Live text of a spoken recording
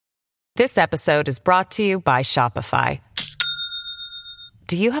This episode is brought to you by Shopify.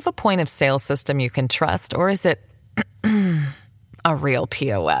 Do you have a point of sale system you can trust, or is it a real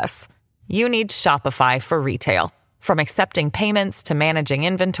POS? You need Shopify for retail. From accepting payments to managing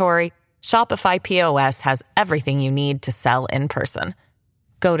inventory, Shopify POS has everything you need to sell in person.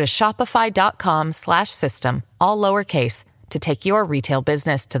 Go to shopify.com/system, all lowercase, to take your retail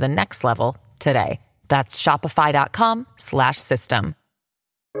business to the next level today. That's shopify.com/system.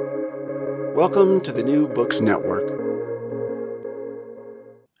 Welcome to the New Books Network.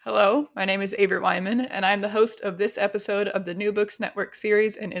 Hello, my name is Avery Wyman, and I'm the host of this episode of the New Books Network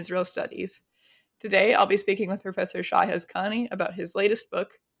series in Israel Studies. Today, I'll be speaking with Professor Shai Hazkani about his latest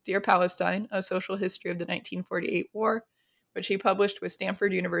book, Dear Palestine, A Social History of the 1948 War, which he published with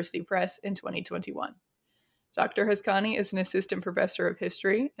Stanford University Press in 2021. Dr. Hazkani is an assistant professor of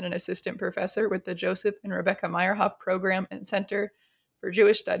history and an assistant professor with the Joseph and Rebecca Meyerhoff Program and Center for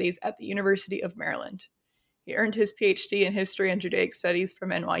Jewish Studies at the University of Maryland. He earned his PhD in History and Judaic Studies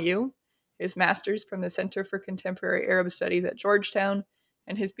from NYU, his master's from the Center for Contemporary Arab Studies at Georgetown,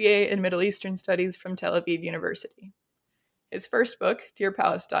 and his BA in Middle Eastern Studies from Tel Aviv University. His first book, Dear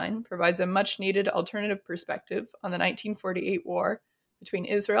Palestine, provides a much-needed alternative perspective on the 1948 war between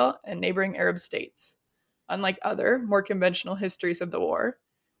Israel and neighboring Arab states. Unlike other, more conventional histories of the war,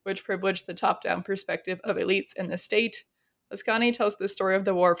 which privilege the top-down perspective of elites in the state, Hazkani tells the story of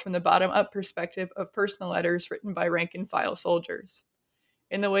the war from the bottom-up perspective of personal letters written by rank-and-file soldiers.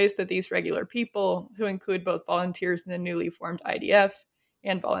 In the ways that these regular people, who include both volunteers in the newly formed IDF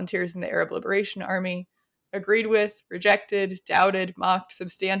and volunteers in the Arab Liberation Army, agreed with, rejected, doubted, mocked,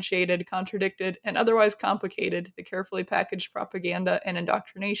 substantiated, contradicted, and otherwise complicated the carefully packaged propaganda and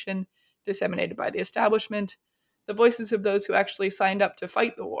indoctrination disseminated by the establishment, the voices of those who actually signed up to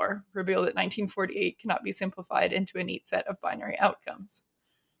fight the war reveal that 1948 cannot be simplified into a neat set of binary outcomes.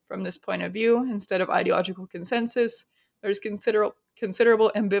 From this point of view, instead of ideological consensus, there's considerable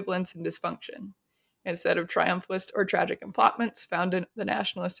ambivalence and dysfunction. Instead of triumphalist or tragic emplotments found in the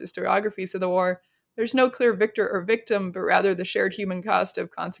nationalist historiographies of the war, there's no clear victor or victim, but rather the shared human cost of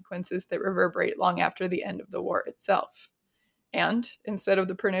consequences that reverberate long after the end of the war itself. And, instead of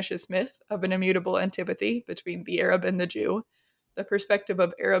the pernicious myth of an immutable antipathy between the Arab and the Jew, the perspective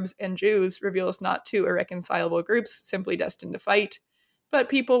of Arabs and Jews reveals not two irreconcilable groups simply destined to fight, but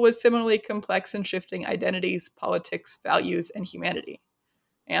people with similarly complex and shifting identities, politics, values, and humanity.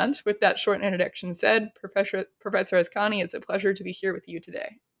 And, with that short introduction said, Professor Hazkani, it's a pleasure to be here with you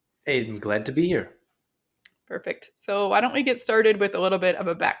today. Hey, I'm glad to be here. Perfect. So why don't we get started with a little bit of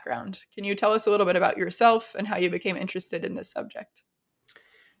a background? Can you tell us a little bit about yourself and how you became interested in this subject?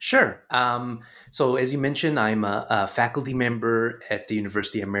 Sure. So as you mentioned, I'm a faculty member at the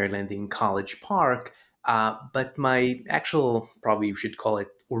University of Maryland in College Park, but my actual, probably you should call it,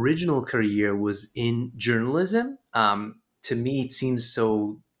 original career was in journalism. To me, it seems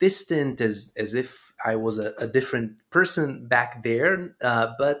so distant, as if I was a different person back there,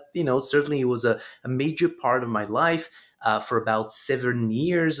 but certainly it was a major part of my life. For about 7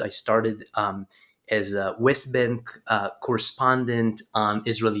 years, I started as a West Bank correspondent on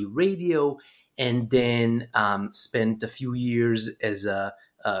Israeli radio, and then spent a few years as a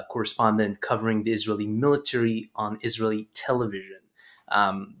correspondent covering the Israeli military on Israeli television.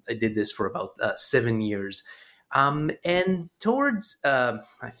 I did this for about 7 years. And towards, I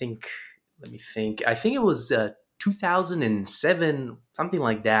think it was 2007, something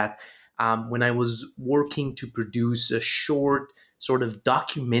like that, when I was working to produce a short sort of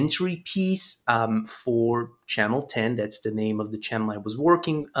documentary piece for Channel 10. That's the name of the channel I was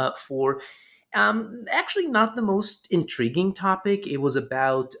working for. Actually, not the most intriguing topic. It was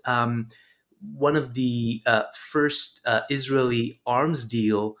about one of the first Israeli arms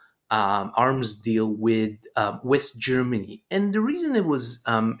deal with West Germany. And the reason it was,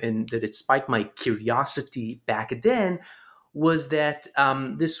 and that it spiked my curiosity back then, was that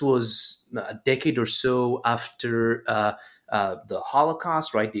this was a decade or so after the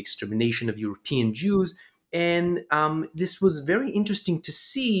Holocaust, right? The extermination of European Jews. And this was very interesting to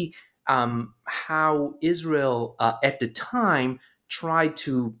see how Israel at the time tried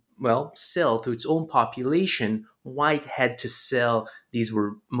to, sell to its own population. White had to sell, these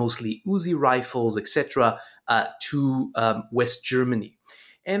were mostly Uzi rifles, etc., to West Germany.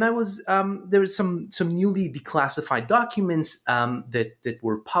 And there was some newly declassified documents that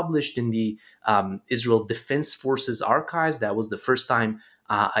were published in the Israel Defense Forces archives. That was the first time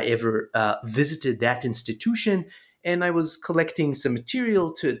I ever visited that institution. And I was collecting some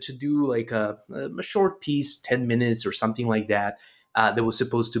material to do like a short piece, 10 minutes or something like that, that was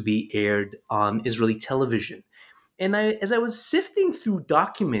supposed to be aired on Israeli television. And as I was sifting through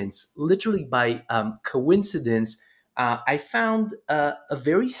documents, literally by coincidence, I found a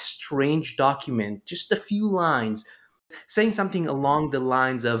very strange document, just a few lines, saying something along the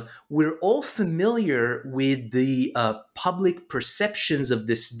lines of, we're all familiar with the public perceptions of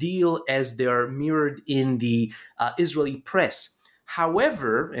this deal as they are mirrored in the Israeli press.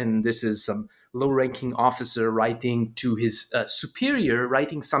 However, and this is some low-ranking officer writing to his superior,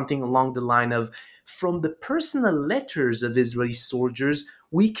 writing something along the line of, from the personal letters of Israeli soldiers,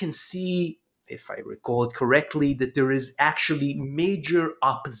 we can see, if I recall it correctly, that there is actually major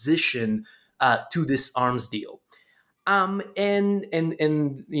opposition to this arms deal. And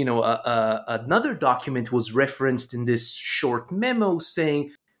another document was referenced in this short memo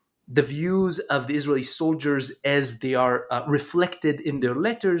saying the views of the Israeli soldiers as they are reflected in their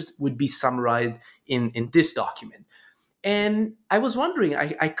letters would be summarized in this document. And I was wondering,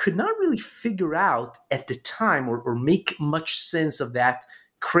 I could not really figure out at the time or make much sense of that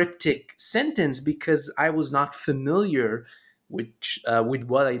cryptic sentence because I was not familiar with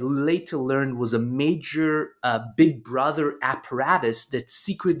what I later learned was a major Big Brother apparatus that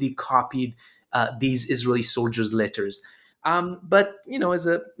secretly copied these Israeli soldiers' letters. But as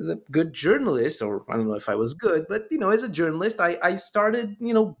a good journalist, or I don't know if I was good, but as a journalist, I started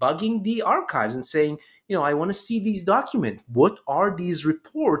bugging the archives and saying, I want to see these documents. What are these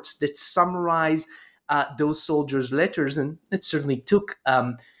reports that summarize those soldiers' letters? And it certainly took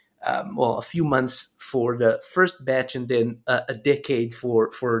a few months for the first batch, and then a decade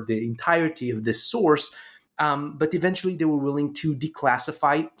for the entirety of this source. But eventually, they were willing to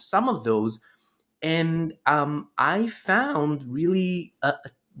declassify some of those. And I found really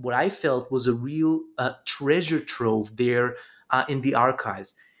what I felt was a real treasure trove there in the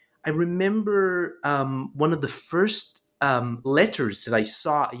archives. I remember one of the first letters that I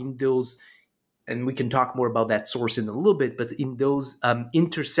saw in those, and we can talk more about that source in a little bit, but in those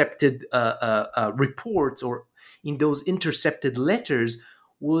intercepted reports or in those intercepted letters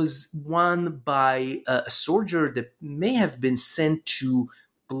was one by a soldier that may have been sent to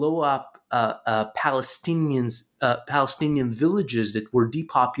blow up Palestinian villages that were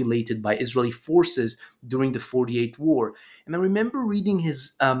depopulated by Israeli forces during the 48 war. And I remember reading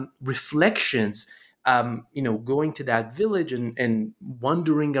his reflections, going to that village and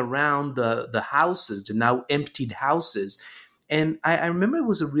wandering around the houses, the now emptied houses. And I remember it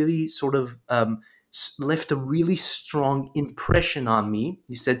was a really sort of left a really strong impression on me.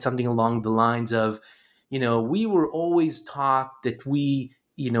 He said something along the lines of, we were always taught that we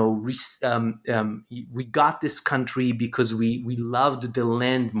got this country because we loved the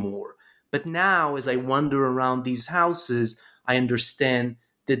land more. But now, as I wander around these houses, I understand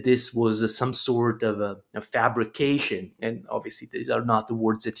that this was some sort of a fabrication. And obviously, these are not the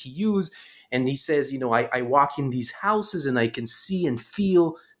words that he used. And he says, I walk in these houses and I can see and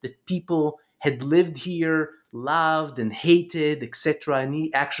feel that people had lived here, loved and hated, etc. And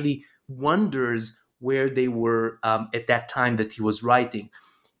he actually wonders where they were at that time that he was writing.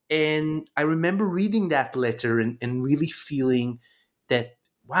 And I remember reading that letter and really feeling that,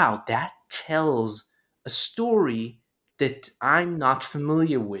 wow, that tells a story that I'm not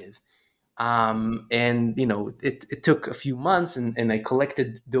familiar with. It took a few months and I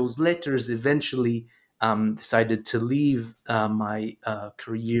collected those letters, eventually decided to leave my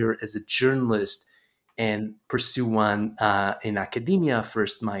career as a journalist and pursue one in academia,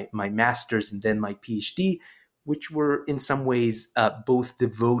 first my master's and then my PhD, which were in some ways both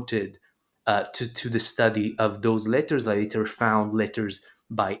devoted to the study of those letters. I later found letters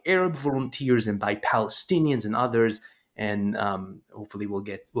by Arab volunteers and by Palestinians and others, and hopefully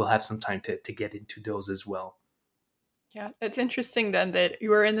we'll have some time to get into those as well. Yeah, it's interesting then that you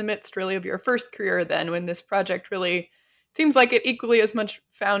were in the midst really of your first career then when this project really seems like it equally as much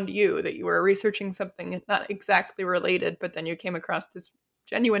found you, that you were researching something not exactly related, but then you came across this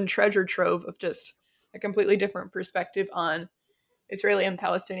genuine treasure trove of just a completely different perspective on Israeli and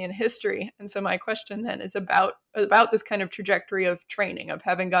Palestinian history. And so my question then is about this kind of trajectory of training, of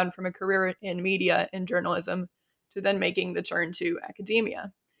having gone from a career in media and journalism to then making the turn to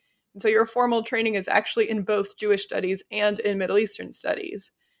academia. And so your formal training is actually in both Jewish studies and in Middle Eastern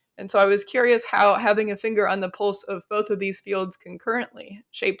studies. And so I was curious how having a finger on the pulse of both of these fields concurrently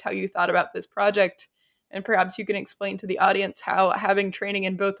shaped how you thought about this project. And perhaps you can explain to the audience how having training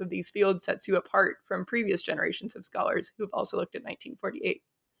in both of these fields sets you apart from previous generations of scholars who've also looked at 1948.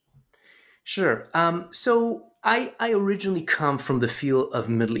 Sure. So I originally come from the field of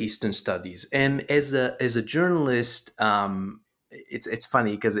Middle Eastern studies, and as a journalist, it's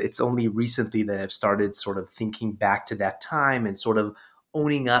funny because it's only recently that I've started sort of thinking back to that time and sort of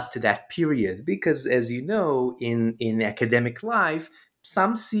owning up to that period, because as you know, in academic life,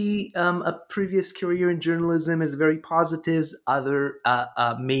 some see a previous career in journalism as very positives, other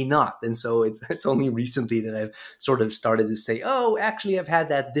may not. And so it's only recently that I've sort of started to say, oh, actually, I've had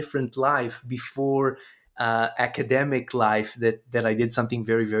that different life before academic life, that I did something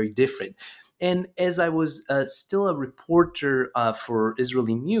very, very different. And as I was still a reporter for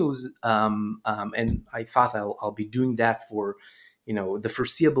Israeli news, and I thought I'll be doing that for the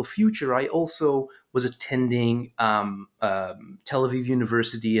foreseeable future, I also was attending Tel Aviv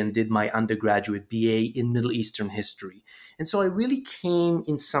University and did my undergraduate BA in Middle Eastern history. And so I really came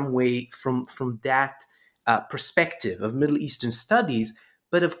in some way from that perspective of Middle Eastern studies.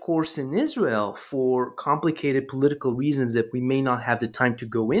 But of course, in Israel, for complicated political reasons that we may not have the time to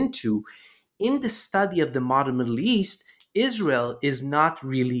go into, in the study of the modern Middle East, Israel is not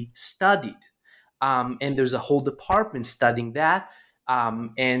really studied. And there's a whole department studying that.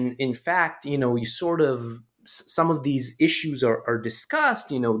 And in fact, you sort of, some of these issues are discussed,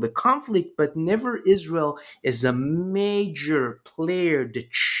 the conflict, but never Israel as a major player that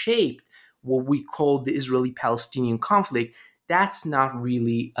shaped what we call the Israeli-Palestinian conflict. That's not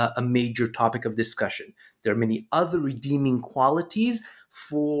really a major topic of discussion. There are many other redeeming qualities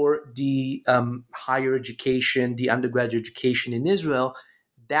for the higher education, the undergraduate education in Israel.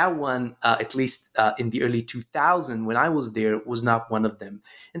 That one, at least in the early 2000s, when I was there, was not one of them.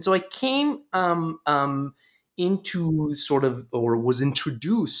 And so I came into sort of, or was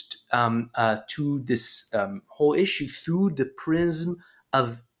introduced to this whole issue through the prism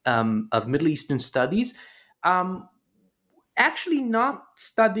of Middle Eastern studies. Actually not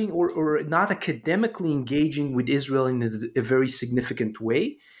studying or not academically engaging with Israel in a very significant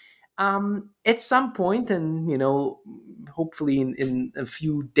way. At some point, and hopefully in a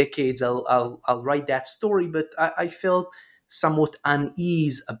few decades, I'll write that story. But I felt somewhat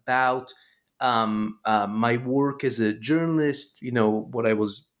unease about my work as a journalist. What I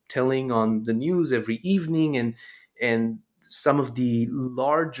was telling on the news every evening, and some of the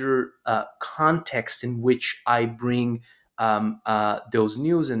larger context in which I bring those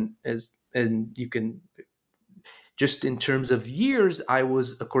news, and you can. Just in terms of years, I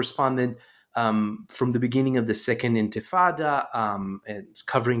was a correspondent from the beginning of the Second Intifada, and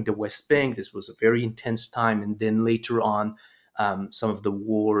covering the West Bank. This was a very intense time. And then later on, some of the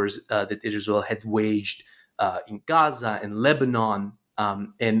wars that Israel had waged in Gaza and Lebanon,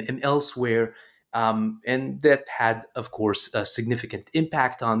 and elsewhere. And that had, of course, a significant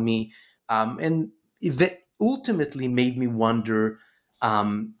impact on me. And it ultimately made me wonder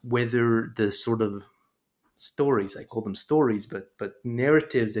whether the sort of stories, I call them stories, but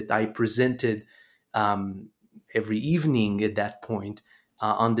narratives that I presented every evening at that point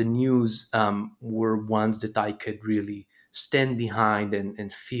on the news were ones that I could really stand behind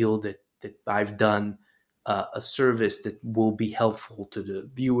and feel that I've done a service that will be helpful to the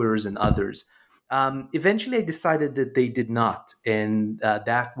viewers and others. Eventually, I decided that they did not, and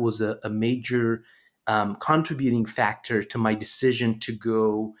that was a major contributing factor to my decision to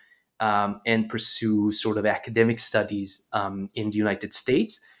go and pursue sort of academic studies in the United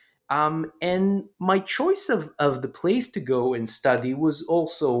States. And my choice of the place to go and study was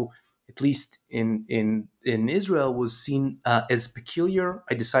also, at least in Israel, was seen as peculiar.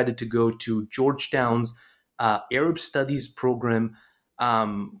 I decided to go to Georgetown's Arab Studies program,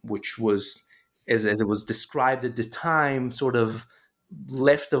 which was, as it was described at the time, sort of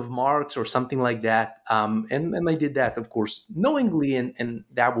left of Marx or something like that. And I did that, of course, knowingly. And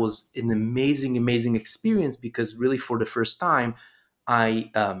that was an amazing experience, because really for the first time,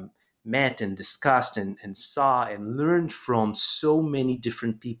 I met and discussed and saw and learned from so many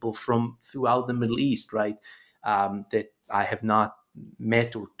different people from throughout the Middle East, right? That I have not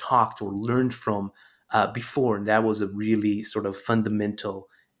met or talked or learned from before. And that was a really sort of fundamental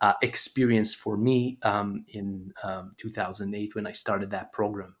experience for me in 2008 when I started that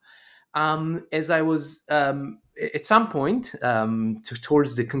program. As I was at some point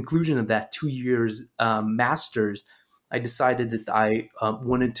towards the conclusion of that 2 years master's, I decided that I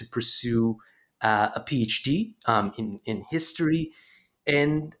wanted to pursue a PhD in history,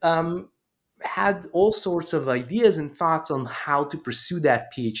 and had all sorts of ideas and thoughts on how to pursue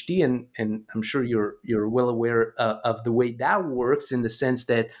that PhD. And I'm sure you're well aware of the way that works, in the sense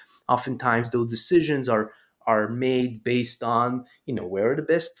that oftentimes those decisions are made based on, where are the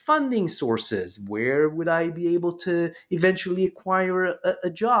best funding sources, where would I be able to eventually acquire a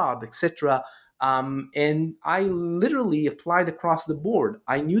job, etc. And I literally applied across the board.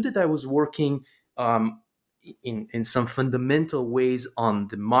 I knew that I was working in some fundamental ways on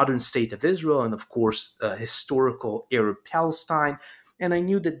the modern state of Israel, and of course historical Arab Palestine. And I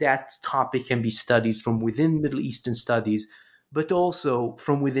knew that that topic can be studied from within Middle Eastern studies, but also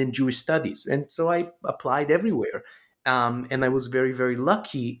from within Jewish studies. And so I applied everywhere. And I was very, very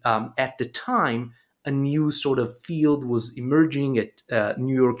lucky. At the time, a new sort of field was emerging at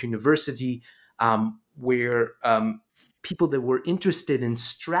New York University, where people that were interested in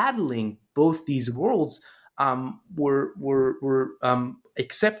straddling both these worlds were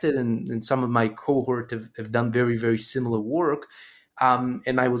accepted, and some of my cohort have done very, very similar work.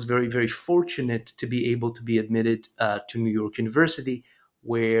 And I was very, very fortunate to be able to be admitted to New York University,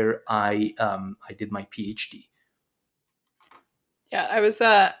 where I did my PhD.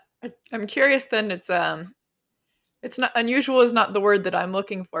 Yeah, I'm curious then. It's not unusual is not the word that I'm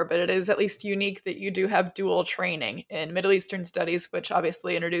looking for, but it is at least unique that you do have dual training in Middle Eastern studies, which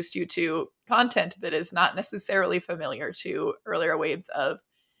obviously introduced you to content that is not necessarily familiar to earlier waves of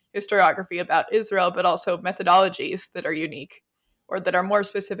historiography about Israel, but also methodologies that are unique or that are more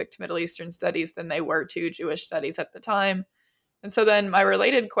specific to Middle Eastern studies than they were to Jewish studies at the time. And so then my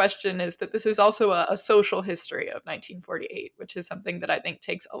related question is that this is also a social history of 1948, which is something that I think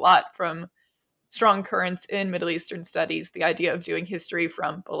takes a lot from strong currents in Middle Eastern studies, the idea of doing history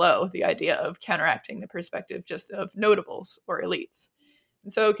from below, the idea of counteracting the perspective just of notables or elites.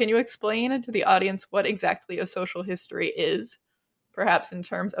 And so can you explain to the audience what exactly a social history is, perhaps in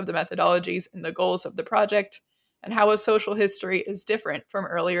terms of the methodologies and the goals of the project, and how a social history is different from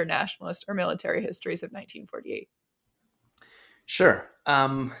earlier nationalist or military histories of 1948? Sure.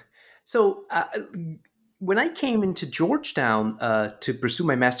 So when I came into Georgetown to pursue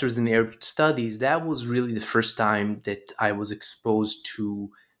my master's in Arab studies, that was really the first time that I was exposed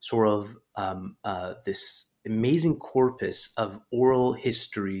to sort of this amazing corpus of oral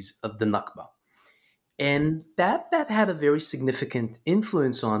histories of the Nakba. And that had a very significant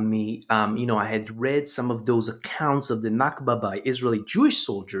influence on me. I had read some of those accounts of the Nakba by Israeli Jewish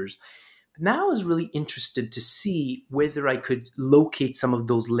soldiers. Now I was really interested to see whether I could locate some of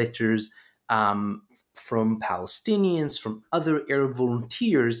those letters from Palestinians, from other Arab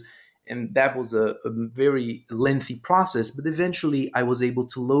volunteers. And that was a very lengthy process, but eventually I was able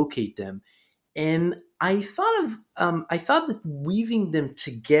to locate them. And I thought that weaving them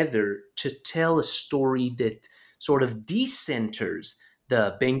together to tell a story that sort of decenters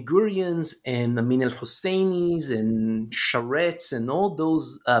the Ben Gurions and Amin al-Husseinis and Sharets and all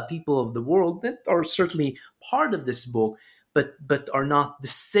those people of the world that are certainly part of this book, but are not the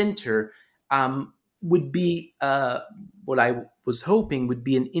center, would be what I was hoping would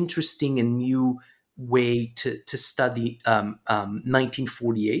be an interesting and new way to study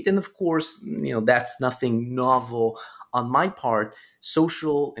 1948. And of course, that's nothing novel on my part.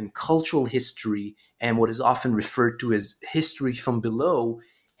 Social and cultural history, and what is often referred to as history from below,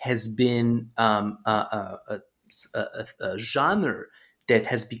 has been a genre that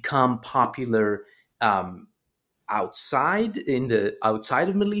has become popular outside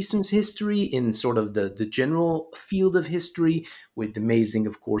of Middle Eastern history, in sort of the general field of history, with amazing,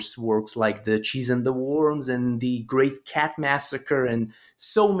 of course, works like The Cheese and the Worms and The Great Cat Massacre, and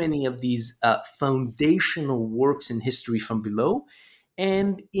so many of these foundational works in history from below.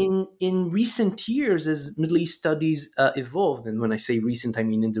 And in recent years, as Middle East studies evolved, and when I say recent, I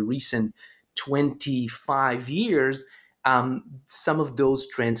mean in the recent 25 years, some of those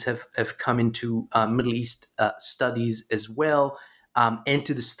trends have come into Middle East studies as well, and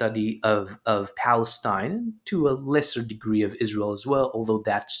to the study of Palestine, and to a lesser degree of Israel as well, although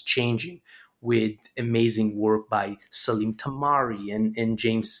that's changing with amazing work by Salim Tamari and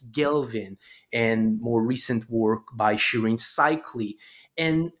James Gelvin, and more recent work by Shireen Saikli.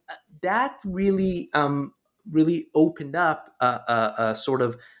 And that really opened up sort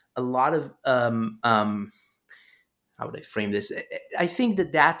of a lot of how would I frame this? I think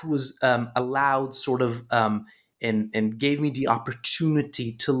that was allowed sort of and gave me the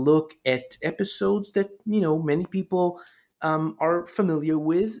opportunity to look at episodes that many people are familiar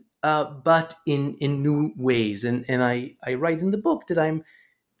with, but in new ways. And I write in the book that I'm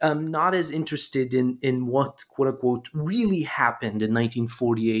not as interested in what, quote unquote, really happened in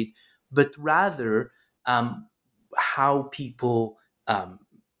 1948, but rather how people,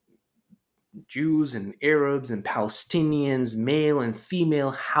 Jews and Arabs and Palestinians, male and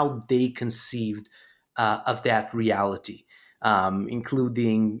female, how they conceived of that reality,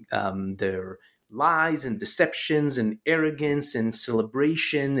 including their lies and deceptions and arrogance and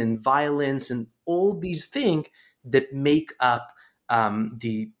celebration and violence and all these things that make up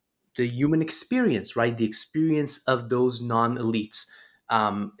the human experience, right? The experience of those non-elites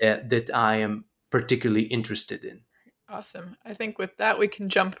that I am particularly interested in. Awesome. I think with that, we can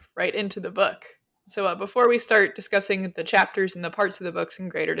jump right into the book. So before we start discussing the chapters and the parts of the books in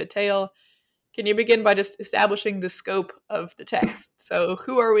greater detail, can you begin by just establishing the scope of the text? So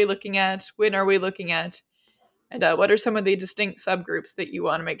who are we looking at? When are we looking at? And what are some of the distinct subgroups that you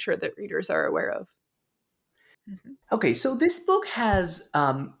want to make sure that readers are aware of? Mm-hmm. Okay, so this book has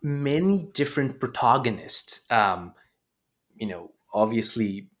many different protagonists.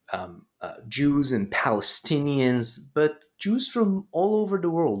 Obviously Jews and Palestinians, but Jews from all over the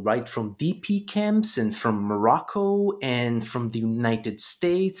world, right? From DP camps and from Morocco and from the United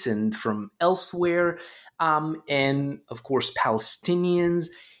States and from elsewhere. And of course, Palestinians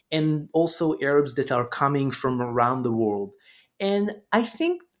and also Arabs that are coming from around the world. And I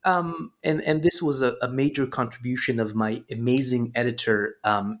think and this was a major contribution of my amazing editor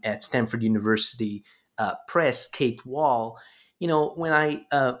at Stanford University Press, Kate Wall. When I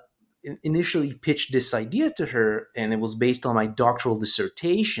initially pitched this idea to her, and it was based on my doctoral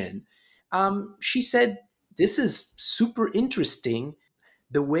dissertation, she said, "This is super interesting.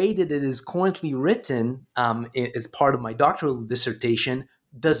 The way that it is currently written as part of my doctoral dissertation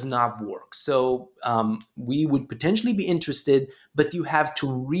does not work. So we would potentially be interested, but you have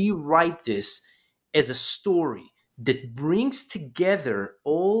to rewrite this as a story that brings together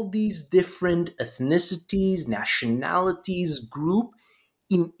all these different ethnicities, nationalities, group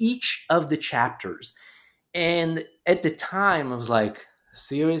in each of the chapters." And at the time, I was like,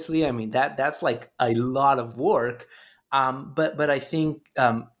 seriously? I mean, that's like a lot of work. But I think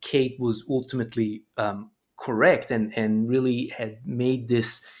Kate was ultimately correct and really had made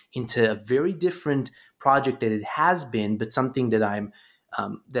this into a very different project that it has been, but something that I'm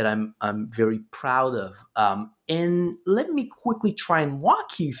very proud of. And let me quickly try and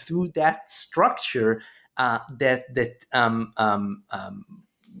walk you through that structure that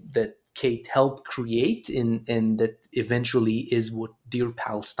Kate helped create, and that eventually is what Dear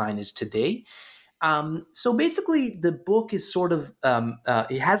Palestine is today. So basically, the book is sort of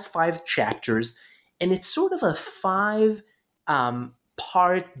it has 5 chapters, and it's sort of a 5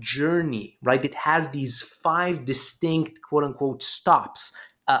 part journey, right? It has these 5 distinct quote unquote stops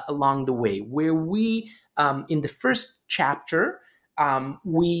along the way, where we in the first chapter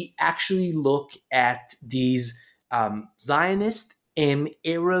we actually look at these Zionist and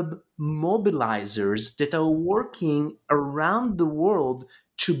Arab mobilizers that are working around the world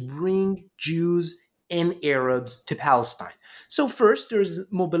to bring Jews and Arabs to Palestine. So first, there's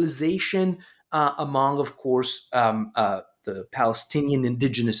mobilization among, of course, the Palestinian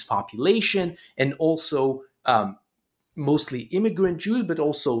indigenous population, and also mostly immigrant Jews, but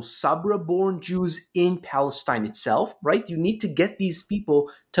also Sabra-born Jews in Palestine itself, right? You need to get these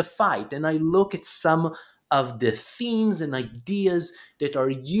people to fight. And I look at some of the themes and ideas that are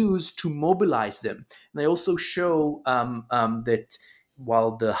used to mobilize them. And I also show that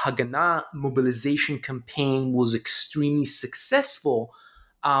while the Haganah mobilization campaign was extremely successful,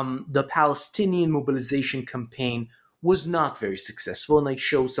 the Palestinian mobilization campaign was not very successful. And I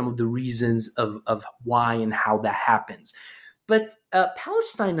show some of the reasons of why and how that happens. But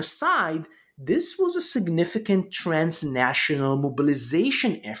Palestine aside, this was a significant transnational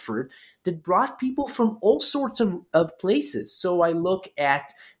mobilization effort that brought people from all sorts of places. So I look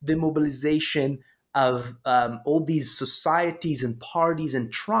at the mobilization of all these societies and parties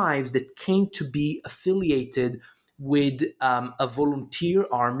and tribes that came to be affiliated with a volunteer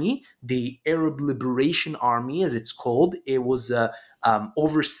army, the Arab Liberation Army, as it's called. It was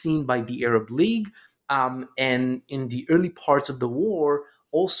overseen by the Arab League. And in the early parts of the war,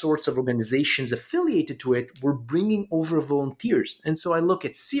 all sorts of organizations affiliated to it were bringing over volunteers. And so I look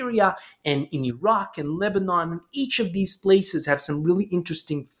at Syria and in Iraq and Lebanon, and each of these places have some really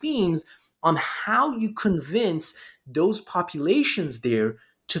interesting themes on how you convince those populations there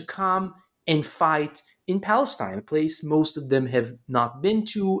to come and fight in Palestine, a place most of them have not been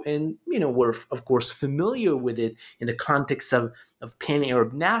to, and were of course familiar with it in the context of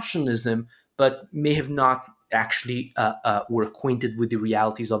pan-Arab nationalism, but may have not actually were acquainted with the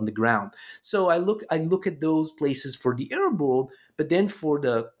realities on the ground. So I look at those places for the Arab world, but then for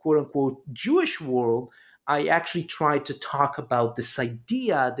the quote unquote Jewish world, I actually try to talk about this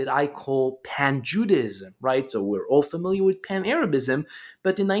idea that I call pan-Judaism, right? So we're all familiar with pan-Arabism,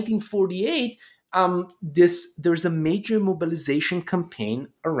 but in 1948, there's a major mobilization campaign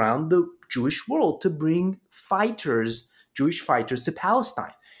around the Jewish world to bring Jewish fighters to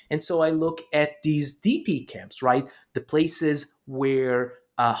Palestine. And so I look at these DP camps, right? The places where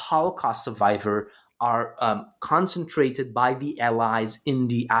Holocaust survivors are concentrated by the Allies in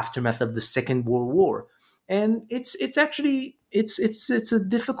the aftermath of the Second World War. And it's actually a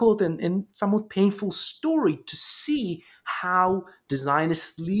difficult and somewhat painful story to see how the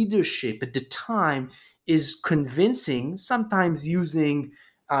Zionist leadership at the time is convincing, sometimes using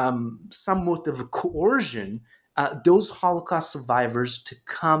somewhat of a coercion, those Holocaust survivors to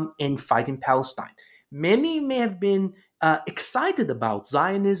come and fight in Palestine. Many may have been excited about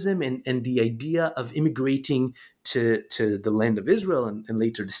Zionism and the idea of immigrating to the land of Israel and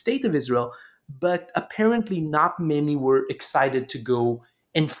later the state of Israel, but apparently not many were excited to go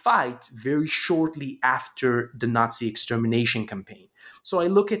and fight very shortly after the Nazi extermination campaign. So I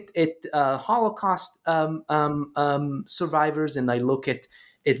look at Holocaust survivors, and I look at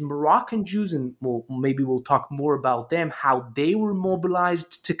Moroccan Jews, and maybe we'll talk more about them, how they were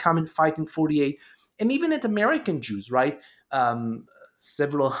mobilized to come and fight in 48, and even at American Jews, right?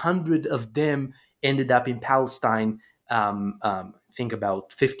 Several hundred of them ended up in Palestine. Think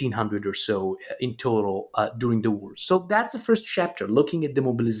about 1,500 or so in total during the war. So that's the first chapter, looking at the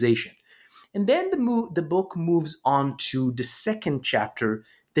mobilization. And then the book moves on to the second chapter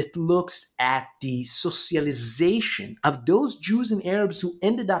that looks at the socialization of those Jews and Arabs who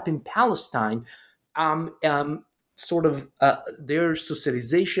ended up in Palestine, sort of their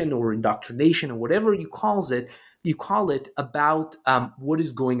socialization or indoctrination or whatever you call it about what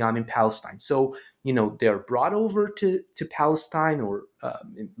is going on in Palestine. So, they're brought over to Palestine or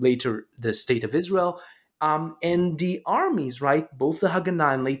later the state of Israel. And the armies, right, both the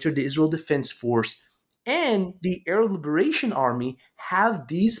Haganah and later the Israel Defense Force and the Arab Liberation Army have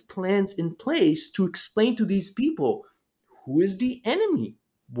these plans in place to explain to these people, who is the enemy?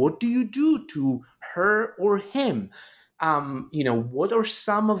 What do you do to her or him? What are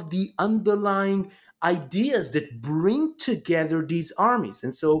some of the underlying ideas that bring together these armies?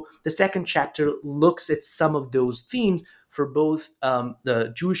 And so the second chapter looks at some of those themes for both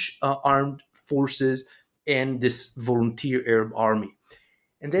the Jewish armed forces and this volunteer Arab army.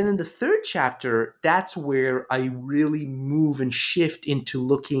 And then in the third chapter, that's where I really move and shift into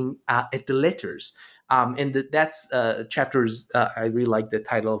looking at the letters. That's chapters, I really like the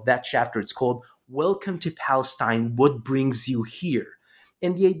title of that chapter. It's called Welcome to Palestine, What Brings You Here?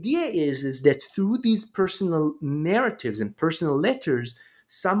 And the idea is that through these personal narratives and personal letters,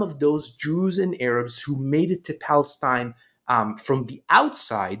 some of those Jews and Arabs who made it to Palestine from the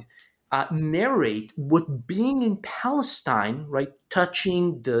outside narrate what being in Palestine, right,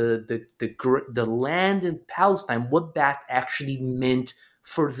 touching the land in Palestine, what that actually meant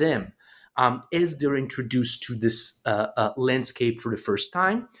for them as they're introduced to this landscape for the first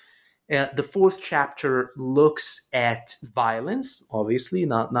time. The fourth chapter looks at violence, obviously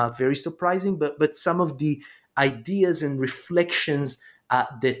not very surprising, but some of the ideas and reflections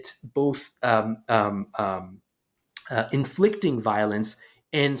that both inflicting violence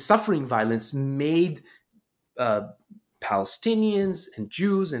and suffering violence made Palestinians and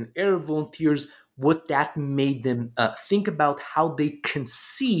Jews and Arab volunteers, what that made them think about how they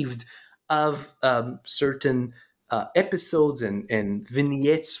conceived of certain episodes and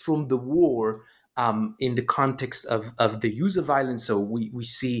vignettes from the war in the context of the use of violence. So we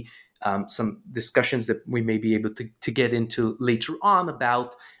see some discussions that we may be able to get into later on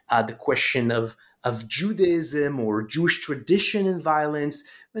about the question of Judaism or Jewish tradition in violence.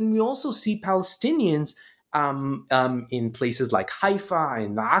 And we also see Palestinians in places like Haifa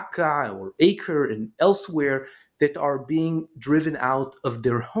and Akka or Acre and elsewhere that are being driven out of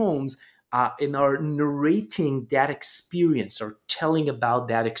their homes and are narrating that experience or telling about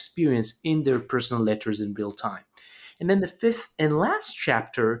that experience in their personal letters in real time. And then the fifth and last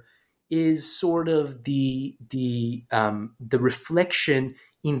chapter is sort of the reflection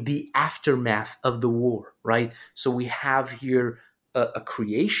in the aftermath of the war, right? So we have here a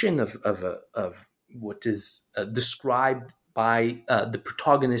creation of what is described by the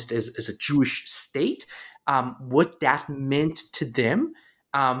protagonist as a Jewish state, what that meant to them,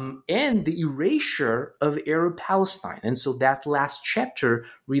 and the erasure of Arab Palestine. And so that last chapter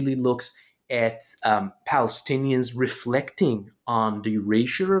really looks at Palestinians reflecting on the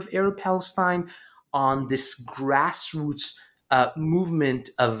erasure of Arab Palestine, on this grassroots movement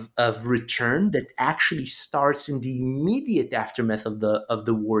of return that actually starts in the immediate aftermath of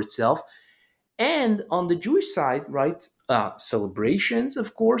the war itself. And on the Jewish side, right, celebrations,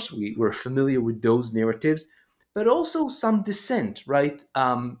 of course, we're familiar with those narratives, but also some dissent, right?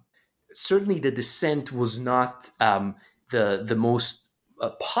 Certainly the dissent was not the most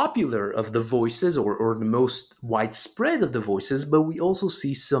popular of the voices or the most widespread of the voices, but we also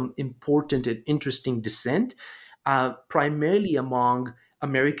see some important and interesting dissent, primarily among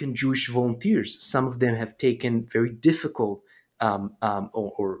American Jewish volunteers. Some of them have taken very difficult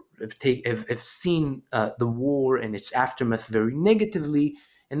or have seen the war and its aftermath very negatively,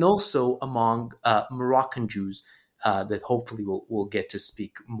 and also among Moroccan Jews. that hopefully we'll get to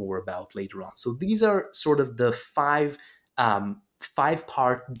speak more about later on. So these are sort of the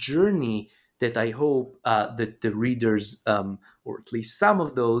five-part journey that I hope that the readers, or at least some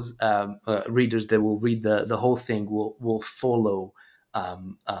of those readers that will read the whole thing, will follow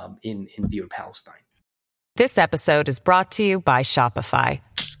in Dear Palestine. This episode is brought to you by Shopify.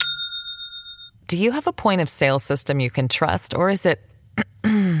 Do you have a point of sale system you can trust, or is it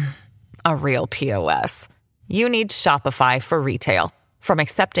a real POS? You need Shopify for retail. From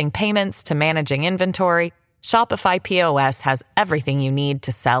accepting payments to managing inventory, Shopify POS has everything you need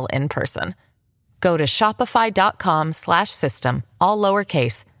to sell in person. Go to shopify.com/system, all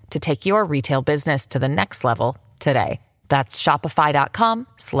lowercase, to take your retail business to the next level today. That's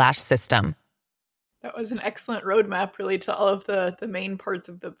shopify.com/system. That was an excellent roadmap, really, to all of the main parts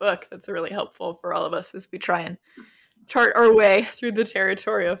of the book. That's really helpful for all of us as we try and chart our way through the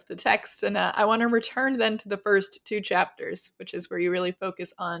territory of the text. And I want to return then to the first two chapters, which is where you really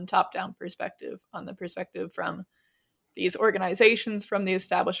focus on top-down perspective, on the perspective from these organizations, from the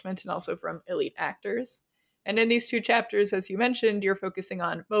establishment, and also from elite actors. And in these two chapters, as you mentioned, you're focusing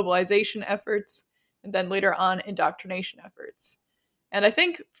on mobilization efforts, and then later on, indoctrination efforts. And I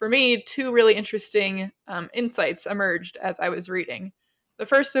think, for me, two really interesting insights emerged as I was reading. The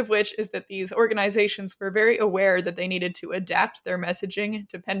first of which is that these organizations were very aware that they needed to adapt their messaging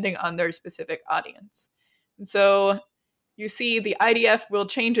depending on their specific audience. And so you see the IDF will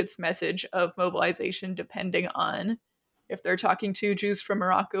change its message of mobilization depending on if they're talking to Jews from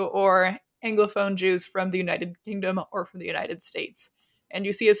Morocco or Anglophone Jews from the United Kingdom or from the United States. And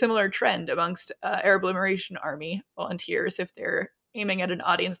you see a similar trend amongst Arab Liberation Army volunteers if they're aiming at an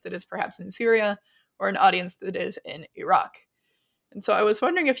audience that is perhaps in Syria or an audience that is in Iraq. And so I was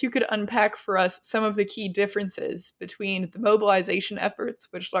wondering if you could unpack for us some of the key differences between the mobilization efforts,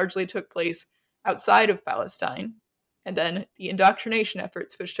 which largely took place outside of Palestine, and then the indoctrination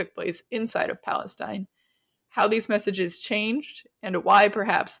efforts, which took place inside of Palestine, how these messages changed, and why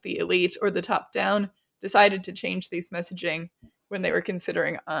perhaps the elite or the top-down decided to change these messaging when they were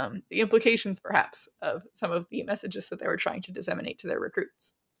considering the implications, perhaps, of some of the messages that they were trying to disseminate to their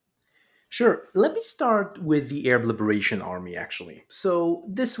recruits. Sure. Let me start with the Arab Liberation Army, actually. So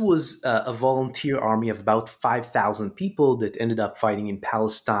this was a volunteer army of about 5,000 people that ended up fighting in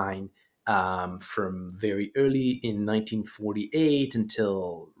Palestine from very early in 1948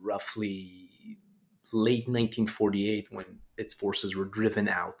 until roughly late 1948 when its forces were driven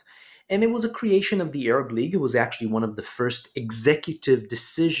out. And it was a creation of the Arab League. It was actually one of the first executive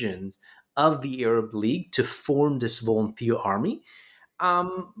decisions of the Arab League to form this volunteer army.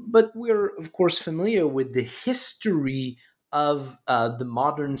 But we're, of course, familiar with the history of the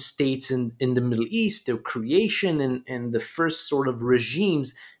modern states in the Middle East, their creation, and the first sort of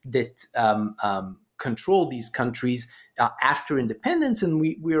regimes that control these countries after independence. And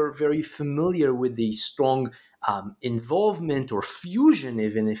we are very familiar with the strong involvement or fusion,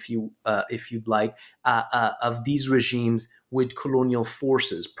 even if you'd like, of these regimes with colonial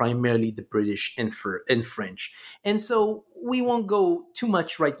forces, primarily the British and French. And so we won't go too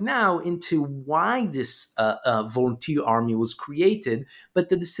much right now into why this volunteer army was created, but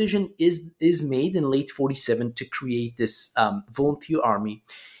the decision is made in late 47 to create this volunteer army.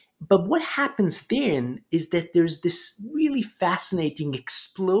 But what happens then is that there's this really fascinating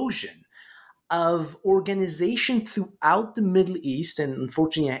explosion of organization throughout the Middle East, and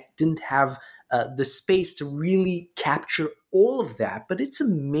unfortunately I didn't have the space to really capture all of that, but it's a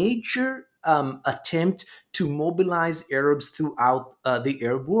major attempt to mobilize Arabs throughout the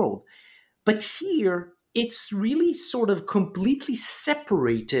Arab world. But here, it's really sort of completely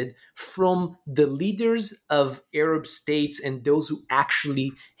separated from the leaders of Arab states and those who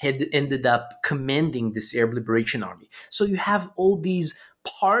actually had ended up commanding this Arab Liberation Army. So you have all these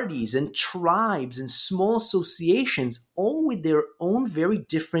parties and tribes and small associations, all with their own very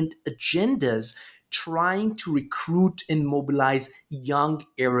different agendas, trying to recruit and mobilize young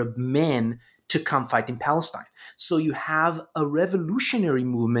Arab men to come fight in Palestine. So you have a revolutionary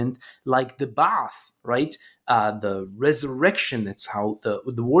movement like the Ba'ath, right? The resurrection, that's how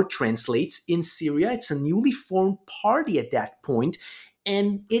the word translates in Syria. It's a newly formed party at that point,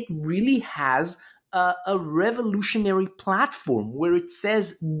 and it really has a revolutionary platform where it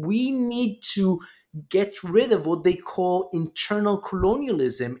says we need to get rid of what they call internal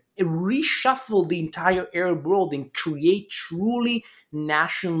colonialism, and reshuffle the entire Arab world and create truly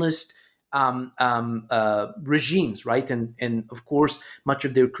nationalist regimes, right? And of course, much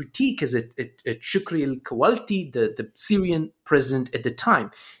of their critique is at Shukri al-Kawalti, the Syrian president at the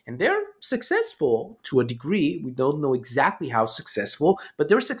time. And they're successful to a degree. We don't know exactly how successful, but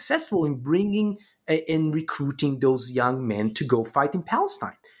they're successful in bringing in recruiting those young men to go fight in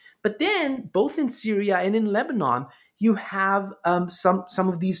Palestine. But then, both in Syria and in Lebanon, you have some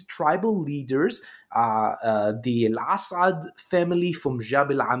of these tribal leaders, the Al Assad family from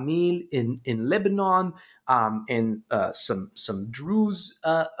Jabal Amil in Lebanon, and some Druze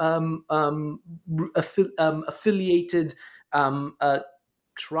affiliated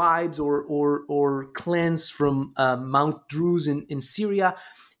tribes or clans from Mount Druze in Syria.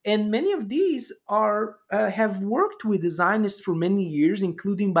 And many of these have worked with the Zionists for many years,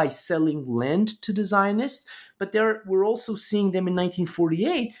 including by selling land to the Zionists. But we're also seeing them in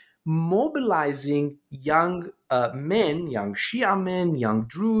 1948 mobilizing young men, young Shia men, young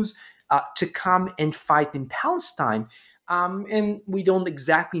Druze, to come and fight in Palestine. And we don't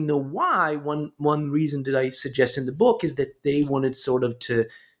exactly know why. One reason that I suggest in the book is that they wanted sort of to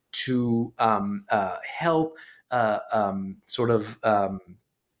help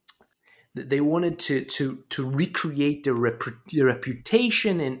they wanted to recreate their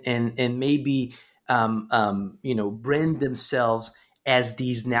reputation and maybe brand themselves as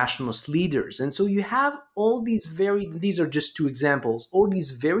these nationalist leaders. And so you have all these are just two examples, all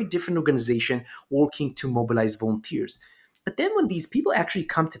these very different organizations working to mobilize volunteers. But then when these people actually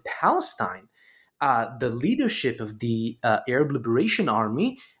come to Palestine, the leadership of the Arab Liberation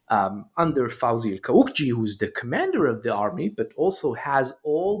Army under Fawzi al-Kawukji, who's the commander of the army, but also has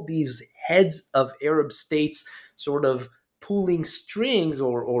all these heads of Arab states sort of pulling strings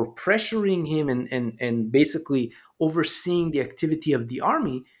or pressuring him and basically overseeing the activity of the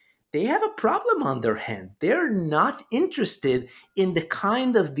army, they have a problem on their hand. They're not interested in the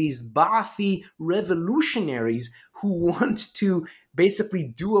kind of these Ba'athi revolutionaries who want to basically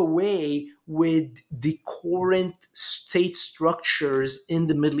do away with the current state structures in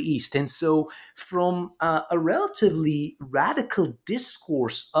the Middle East. And so from a relatively radical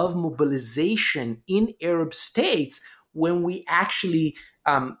discourse of mobilization in Arab states, when we actually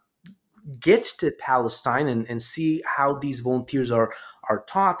get to Palestine and see how these volunteers are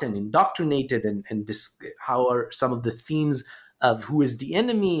taught and indoctrinated and how are some of the themes of who is the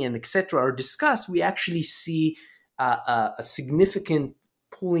enemy and etc. are discussed, we actually see a significant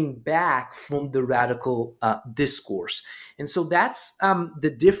pulling back from the radical discourse. And so that's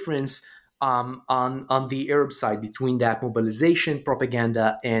the difference on the Arab side between that mobilization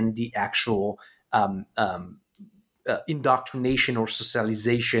propaganda and the actual indoctrination or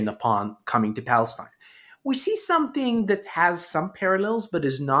socialization upon coming to Palestine. We see something that has some parallels but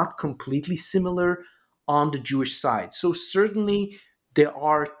is not completely similar on the Jewish side. So certainly there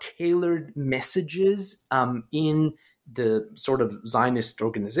are tailored messages in the sort of Zionist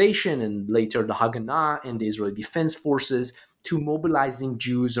organization and later the Haganah and the Israeli Defense Forces to mobilizing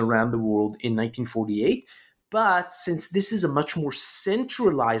Jews around the world in 1948. But since this is a much more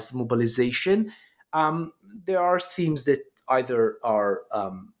centralized mobilization, there are themes that either are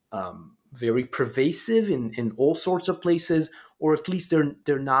very pervasive in all sorts of places, or at least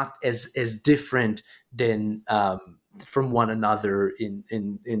they're not as different than from one another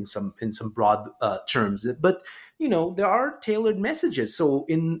in some broad terms. But there are tailored messages. So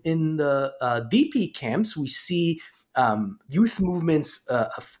in the DP camps, we see youth movements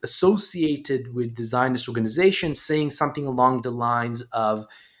associated with the Zionist organization saying something along the lines of,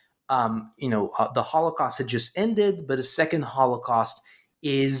 the Holocaust had just ended, but a second Holocaust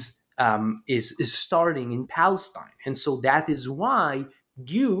is starting in Palestine, and so that is why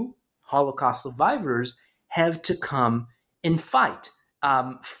you, Holocaust survivors, have to come and fight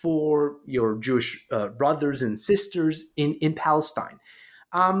for your Jewish brothers and sisters in Palestine.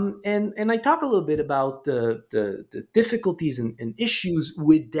 And I talk a little bit about the difficulties and issues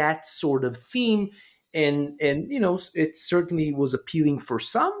with that sort of theme. And it certainly was appealing for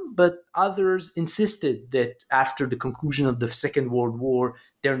some, but others insisted that after the conclusion of the Second World War,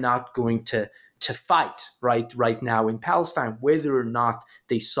 they're not going to fight right now in Palestine, whether or not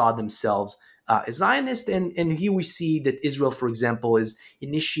they saw themselves as Zionist. And here we see that Israel, for example, is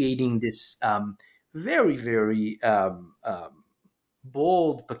initiating this very, very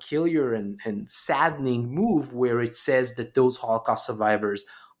bold, peculiar, and saddening move where it says that those Holocaust survivors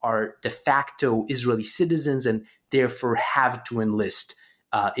are de facto Israeli citizens and therefore have to enlist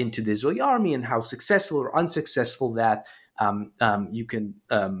into the Israeli army, and how successful or unsuccessful that you can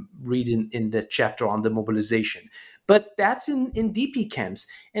read in the chapter on the mobilization. But that's in DP camps.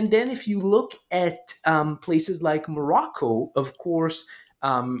 And then if you look at places like Morocco, of course,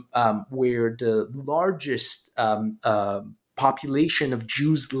 where the largest population of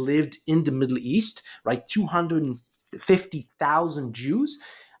Jews lived in the Middle East, right? 250,000 Jews.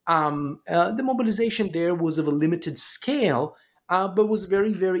 The mobilization there was of a limited scale, but was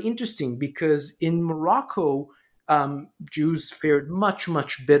very, very interesting because in Morocco, Jews fared much,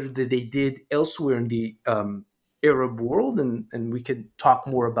 much better than they did elsewhere in the Arab world, and we can talk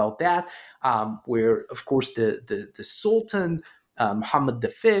more about that. Where, of course, the Sultan Muhammad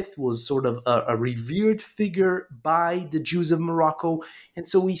V was sort of a revered figure by the Jews of Morocco, and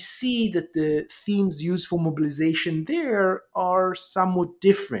so we see that the themes used for mobilization there are somewhat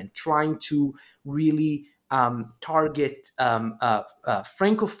different, trying to really target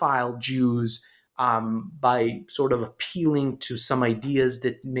Francophile Jews by sort of appealing to some ideas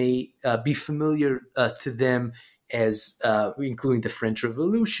that may be familiar to them, as including the French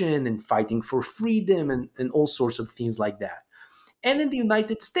Revolution and fighting for freedom and all sorts of things like that. And in the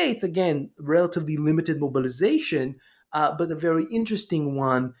United States, again, relatively limited mobilization, but a very interesting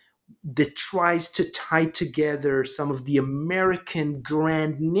one that tries to tie together some of the American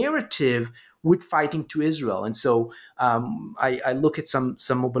grand narrative with fighting to Israel. And so I look at some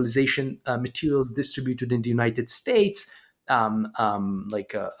mobilization materials distributed in the United States,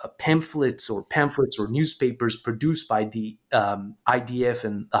 like pamphlets or newspapers produced by the IDF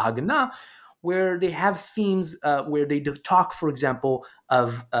and the Haganah, where they have themes where they talk, for example,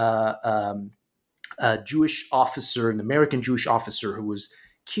 of a Jewish officer, an American Jewish officer who was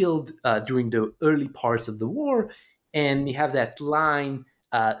killed during the early parts of the war. And you have that line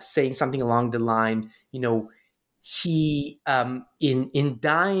saying something along the line, he, in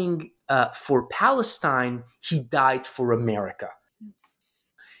dying for Palestine, he died for America.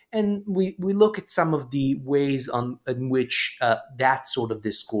 And we look at some of the ways in which that sort of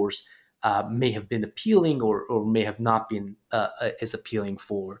discourse may have been appealing or may have not been as appealing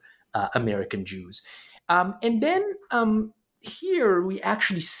for American Jews. And then here we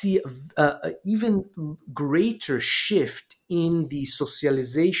actually see a even greater shift in the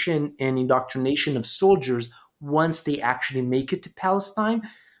socialization and indoctrination of soldiers once they actually make it to Palestine.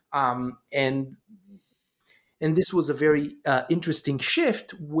 And this was a very interesting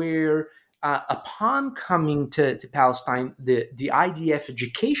shift where upon coming to Palestine, the IDF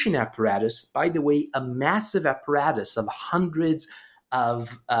education apparatus, by the way, a massive apparatus of hundreds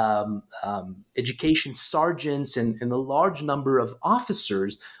of education sergeants and a large number of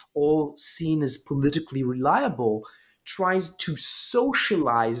officers, all seen as politically reliable, tries to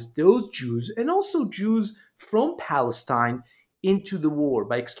socialize those Jews and also Jews from Palestine into the war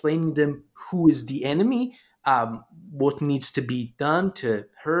by explaining them who is the enemy, what needs to be done to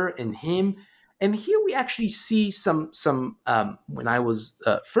her and him. And here we actually see some when I was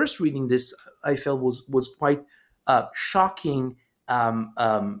first reading this, I felt was quite shocking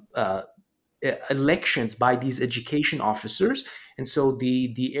elections by these education officers. And so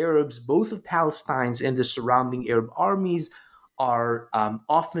the Arabs, both of Palestine's and the surrounding Arab armies, are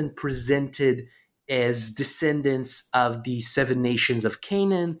often presented as descendants of the 7 nations of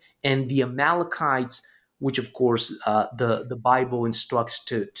Canaan and the Amalekites, which of course the Bible instructs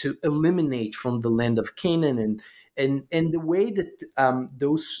to eliminate from the land of Canaan. And the way that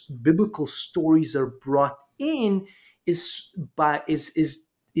those biblical stories are brought in is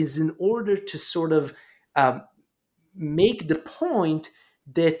in order to sort of make the point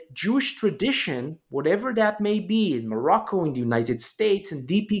that Jewish tradition, whatever that may be, in Morocco, in the United States, in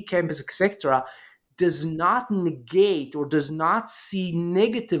DP campus, etc., does not negate or does not see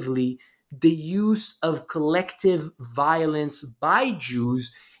negatively the use of collective violence by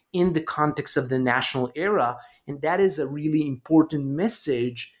Jews in the context of the national era. And that is a really important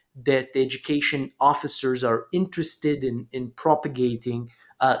message that the education officers are interested in propagating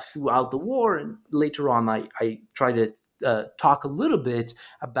throughout the war. And later on, I try to talk a little bit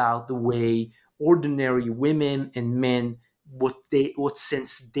about the way ordinary women and men, what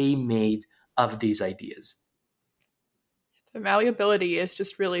sense they made of these ideas. The malleability is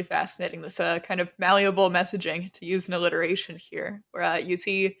just really fascinating. This kind of malleable messaging, to use an alliteration here, where you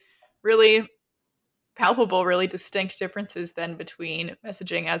see really palpable, really distinct differences then between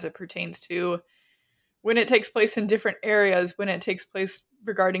messaging as it pertains to when it takes place in different areas, when it takes place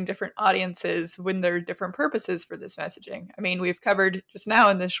regarding different audiences, when there are different purposes for this messaging. I mean, we've covered just now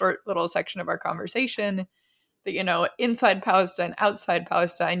in this short little section of our conversation that, inside Palestine, outside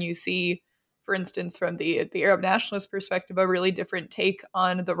Palestine, you see, for instance, from the Arab nationalist perspective, a really different take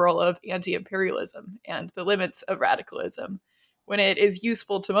on the role of anti-imperialism and the limits of radicalism. When it is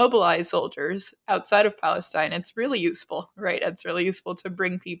useful to mobilize soldiers outside of Palestine, it's really useful, right? It's really useful to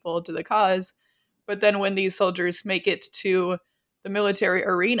bring people to the cause. But then when these soldiers make it to the military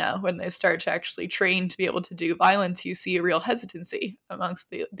arena, when they start to actually train to be able to do violence, you see a real hesitancy amongst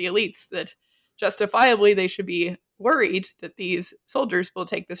the elites that justifiably, they should be worried that these soldiers will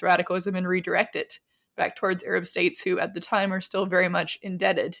take this radicalism and redirect it back towards Arab states who at the time are still very much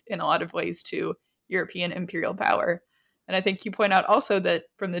indebted in a lot of ways to European imperial power. And I think you point out also that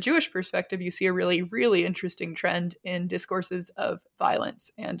from the Jewish perspective, you see a really, really interesting trend in discourses of violence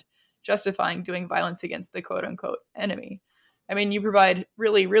and justifying doing violence against the quote unquote enemy. I mean, you provide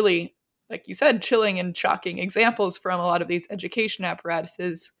really, really, like you said, chilling and shocking examples from a lot of these education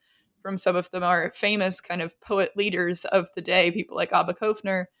apparatuses, from some of the more famous kind of poet leaders of the day, people like Abba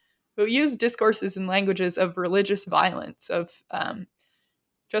Kofner, who use discourses and languages of religious violence, of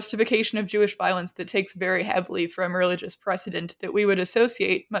justification of Jewish violence that takes very heavily from religious precedent that we would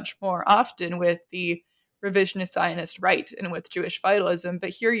associate much more often with the revisionist Zionist right and with Jewish vitalism. But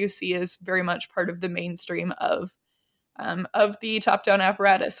here you see is very much part of the mainstream of the top-down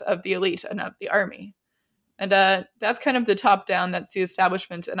apparatus of the elite and of the army. And that's kind of the top-down, that's the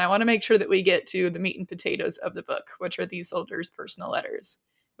establishment. And I want to make sure that we get to the meat and potatoes of the book, which are these soldiers' personal letters,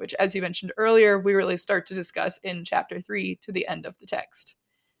 which, as you mentioned earlier, we really start to discuss in chapter 3 to the end of the text.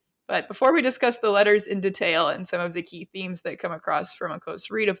 But before we discuss the letters in detail and some of the key themes that come across from a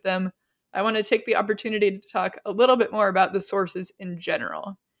close read of them, I want to take the opportunity to talk a little bit more about the sources in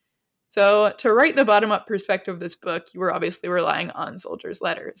general. So, to write the bottom-up perspective of this book, you were obviously relying on soldiers'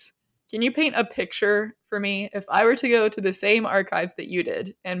 letters. Can you paint a picture for me? If I were to go to the same archives that you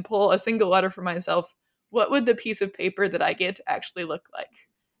did and pull a single letter for myself, what would the piece of paper that I get actually look like?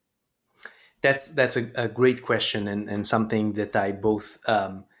 That's a great question, and something that I both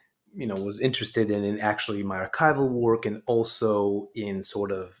was interested in actually my archival work, and also in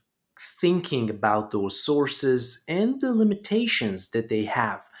sort of thinking about those sources and the limitations that they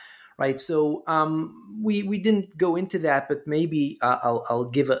have, right? So we didn't go into that, but maybe I'll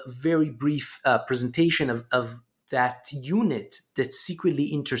give a very brief presentation of that unit that secretly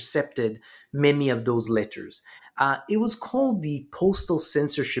intercepted many of those letters. It was called the Postal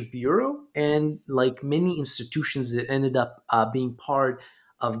Censorship Bureau, and like many institutions that ended up being part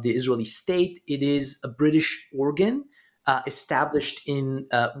of the Israeli state, it is a British organ established in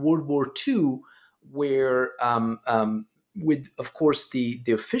World War II, where with, of course, the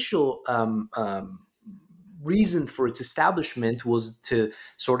official reason for its establishment was to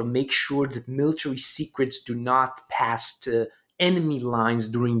sort of make sure that military secrets do not pass to enemy lines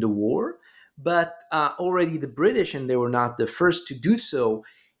during the war. But already the British, and they were not the first to do so,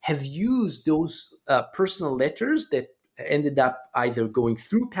 have used those personal letters that ended up either going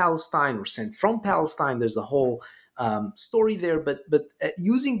through Palestine or sent from Palestine. There's a whole story there, but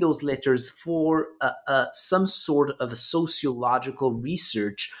using those letters for some sort of a sociological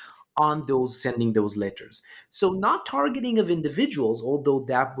research on those sending those letters. So not targeting of individuals, although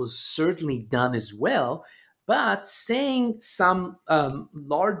that was certainly done as well, but saying some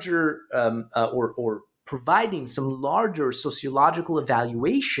larger or providing some larger sociological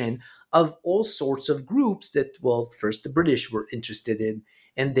evaluation of all sorts of groups that, well, first the British were interested in,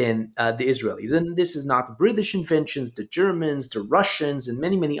 and then the Israelis. And this is not the British inventions, the Germans, the Russians, and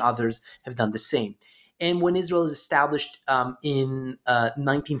many, many others have done the same. And when Israel is established in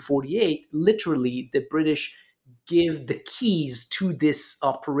 1948, literally the British give the keys to this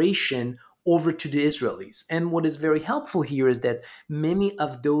operation over to the Israelis. And what is very helpful here is that many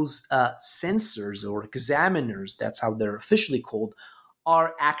of those censors or examiners, that's how they're officially called,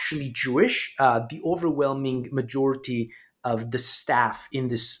 are actually Jewish. The overwhelming majority of the staff in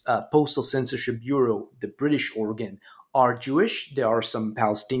this Postal Censorship Bureau, the British organ, are Jewish. There are some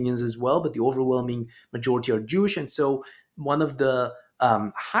Palestinians as well, but the overwhelming majority are Jewish. And so one of the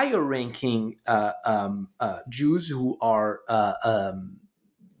higher ranking Jews who are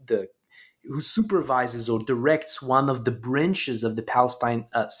who supervises or directs one of the branches of the Palestine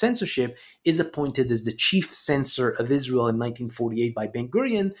censorship is appointed as the chief censor of Israel in 1948 by Ben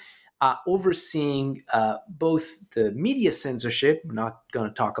Gurion, overseeing both the media censorship, we're not going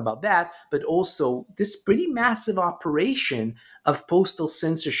to talk about that, but also this pretty massive operation of postal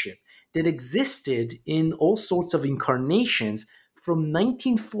censorship that existed in all sorts of incarnations from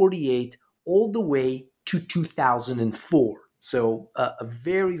 1948 all the way to 2004. So a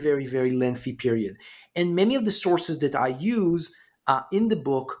very, very, very lengthy period. And many of the sources that I use in the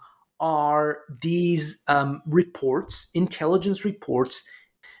book are these reports, intelligence reports,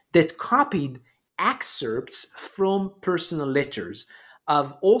 that copied excerpts from personal letters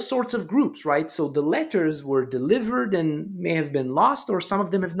of all sorts of groups, right? So the letters were delivered and may have been lost, or some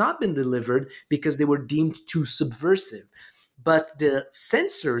of them have not been delivered because they were deemed too subversive. But the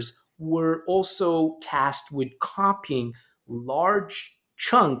censors were also tasked with copying large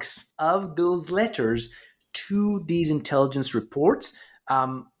chunks of those letters to these intelligence reports.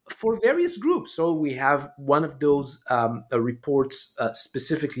 for various groups. So we have one of those reports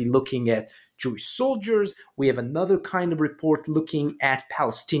specifically looking at Jewish soldiers. We have another kind of report looking at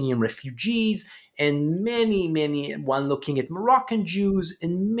Palestinian refugees, and one looking at Moroccan Jews,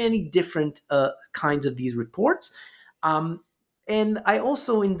 and many different kinds of these reports. And I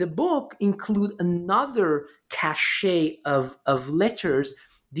also in the book include another cache of letters.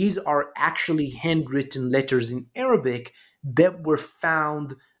 These are actually handwritten letters in Arabic that were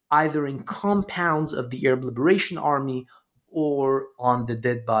found either in compounds of the Arab Liberation Army or on the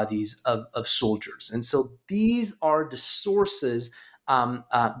dead bodies of soldiers. And so these are the sources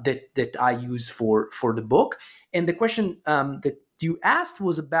that I use for the book. And the question that you asked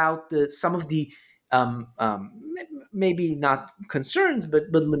was about some of the maybe not concerns, but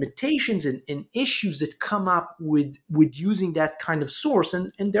limitations and issues that come up with using that kind of source,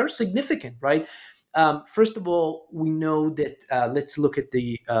 and they're significant, right? First of all, we know that let's look at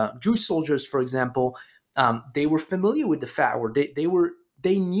the Jewish soldiers, for example. They were familiar with the fact, or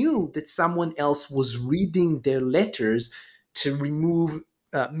they knew that someone else was reading their letters to remove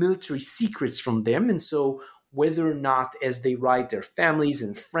military secrets from them, and so whether or not, as they write their families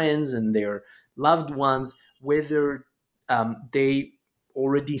and friends and their loved ones, whether they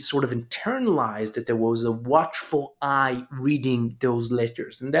already sort of internalized that there was a watchful eye reading those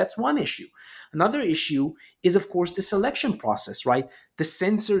letters. And that's one issue. Another issue is, of course, the selection process, right? The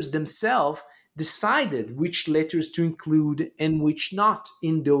censors themselves decided which letters to include and which not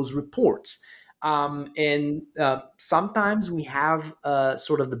in those reports. And sometimes we have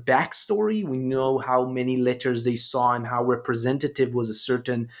sort of the backstory. We know how many letters they saw and how representative was a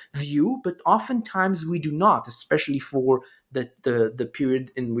certain view, but oftentimes we do not, especially for the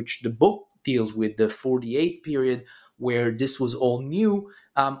period in which the book deals with, the 48 period, where this was all new.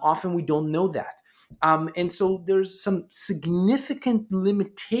 Often we don't know that. And so there's some significant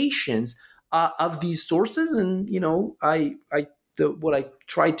limitations of these sources. And, what I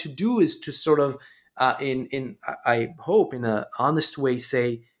try to do is to sort of, I hope in an honest way,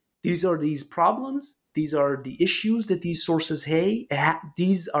 say, these are these problems, these are the issues that these sources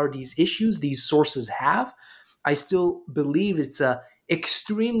these are these issues these sources have. I still believe it's a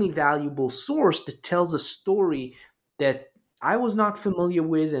extremely valuable source that tells a story that I was not familiar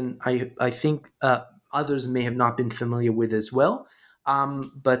with, and I think others may have not been familiar with as well.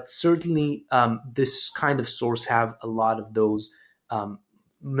 But certainly, this kind of source have a lot of those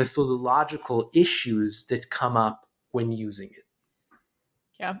methodological issues that come up when using it.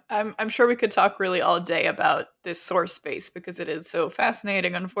 Yeah, I'm sure we could talk really all day about this source space because it is so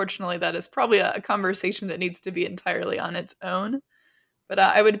fascinating. Unfortunately, that is probably a conversation that needs to be entirely on its own. But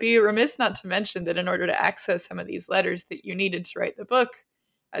I would be remiss not to mention that in order to access some of these letters that you needed to write the book,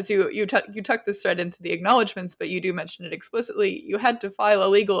 as you tuck this thread into the acknowledgments, but you do mention it explicitly, you had to file a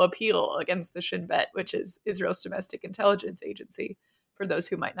legal appeal against the Shin Bet, which is Israel's domestic intelligence agency, for those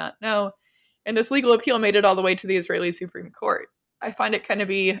who might not know. And this legal appeal made it all the way to the Israeli Supreme Court. I find it kind of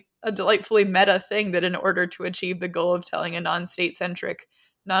be a delightfully meta thing that in order to achieve the goal of telling a non-state-centric,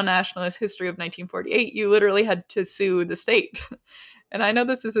 non-nationalist history of 1948, you literally had to sue the state. And I know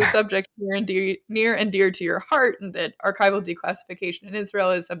this is a subject near and dear to your heart, and that archival declassification in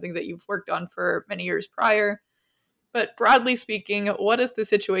Israel is something that you've worked on for many years prior. But broadly speaking, what is the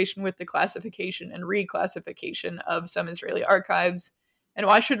situation with the classification and reclassification of some Israeli archives? And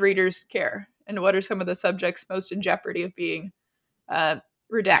why should readers care? And what are some of the subjects most in jeopardy of being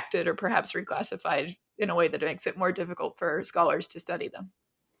redacted or perhaps reclassified in a way that makes it more difficult for scholars to study them?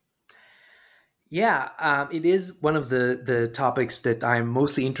 Yeah, it is one of the topics that I'm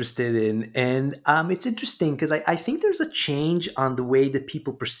mostly interested in. And it's interesting because I think there's a change on the way that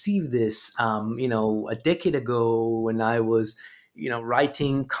people perceive this. A decade ago when I was,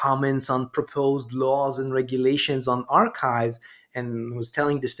 writing comments on proposed laws and regulations on archives and was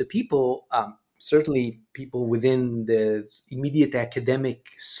telling this to people, certainly people within the immediate academic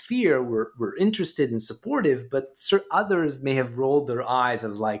sphere were interested and supportive, but others may have rolled their eyes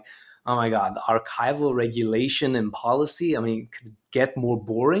as like, oh my God, archival regulation and policy, could get more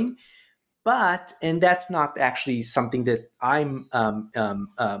boring. And that's not actually something that I'm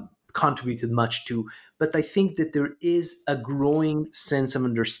contributed much to, but I think that there is a growing sense of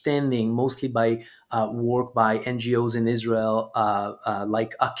understanding, mostly by work by NGOs in Israel,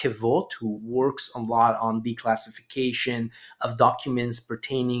 like Akevot, who works a lot on declassification of documents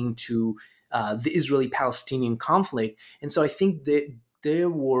pertaining to the Israeli-Palestinian conflict. And so I think that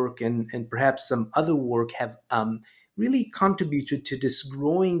their work and perhaps some other work have really contributed to this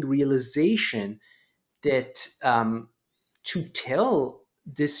growing realization that to tell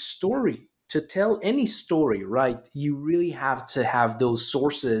this story, to tell any story, right, you really have to have those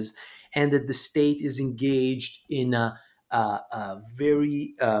sources, and that the state is engaged in a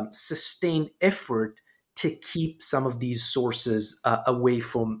very sustained effort to keep some of these sources away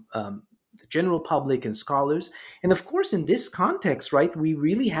from the general public and scholars. And of course, in this context, right, we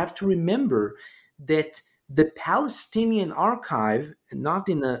really have to remember that the Palestinian archive, not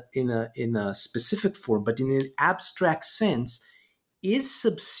in a specific form, but in an abstract sense, is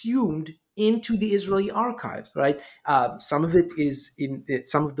subsumed into the Israeli archives, right? Some of it is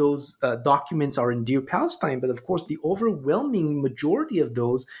some of those documents are in Dear Palestine, but of course, the overwhelming majority of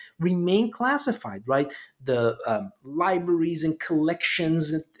those remain classified, right? The libraries and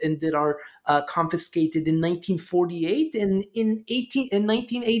collections and that are confiscated in 1948 and in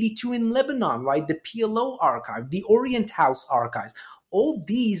 1982 in Lebanon, right? The PLO archive, the Orient House archives, all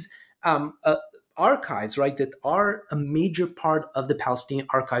these archives, right, that are a major part of the Palestinian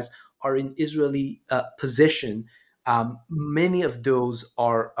archives are in Israeli possession. Many of those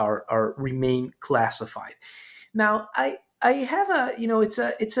are remain classified. Now, I have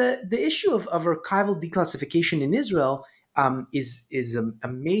the issue of archival declassification in Israel is a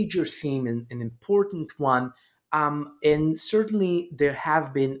major theme and an important one. And certainly there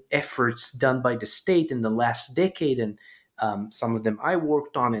have been efforts done by the state in the last decade, and some of them I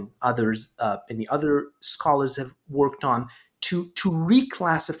worked on, and others, many other scholars have worked on to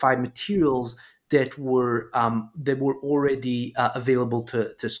reclassify materials that were already available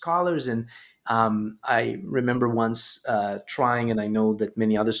to scholars. And I remember once trying, and I know that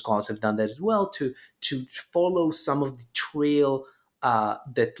many other scholars have done that as well, to follow some of the trail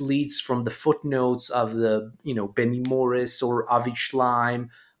that leads from the footnotes of the Benny Morris or Avi Schleim,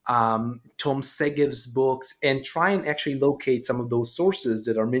 Tom Segev's books, and try and actually locate some of those sources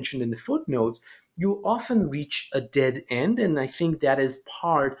that are mentioned in the footnotes. You often reach a dead end, and I think that is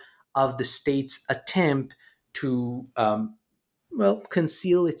part of the state's attempt to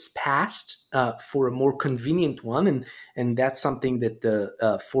conceal its past for a more convenient one, and that's something that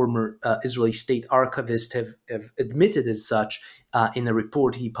the former Israeli state archivist have admitted as such in a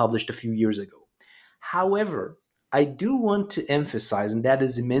report he published a few years ago. However, I do want to emphasize, and that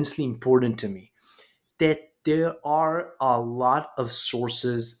is immensely important to me, that there are a lot of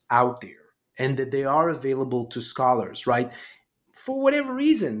sources out there and that they are available to scholars, right? For whatever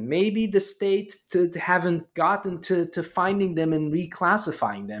reason, maybe the state haven't gotten to finding them and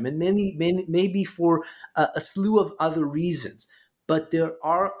reclassifying them, and maybe for a slew of other reasons. But there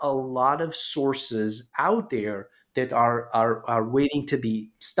are a lot of sources out there that are waiting to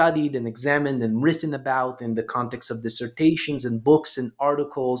be studied and examined and written about in the context of dissertations and books and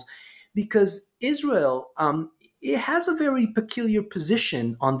articles, because Israel it has a very peculiar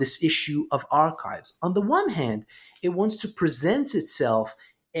position on this issue of archives. On the one hand, it wants to present itself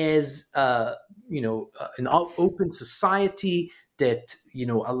as an open society that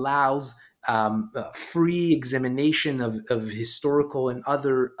allows free examination of historical and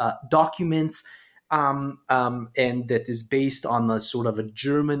other documents, and that is based on a sort of a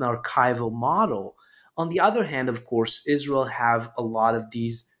German archival model. On the other hand, of course, Israel have a lot of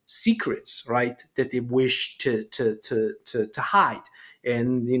these secrets, right, that they wish to hide,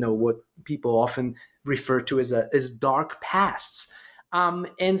 and what people often refer to as dark pasts. And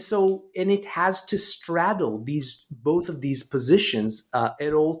it has to straddle both of these positions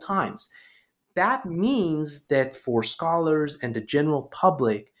at all times. That means that for scholars and the general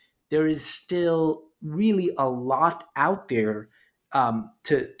public, there is still really a lot out there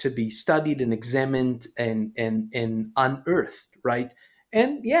to be studied and examined and unearthed, right?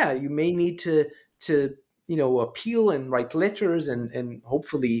 And yeah, you may need to appeal and write letters and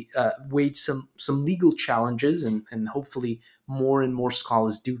hopefully wage some legal challenges, and hopefully more and more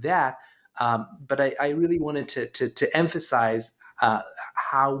scholars do that. But I really wanted to emphasize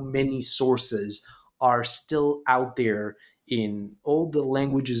how many sources are still out there in all the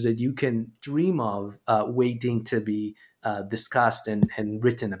languages that you can dream of, waiting to be discussed and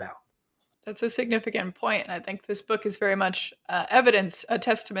written about. That's a significant point, and I think this book is very much evidence, a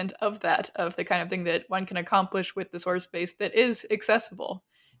testament of that, of the kind of thing that one can accomplish with the source base that is accessible.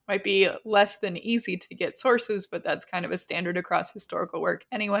 Might be less than easy to get sources, but that's kind of a standard across historical work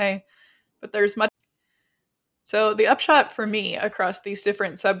anyway. But there's much. So the upshot for me across these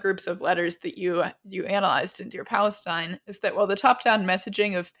different subgroups of letters that you analyzed in Dear Palestine is that while the top-down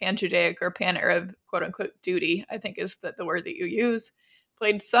messaging of pan-Judaic or pan-Arab quote-unquote duty, I think is the word that you use,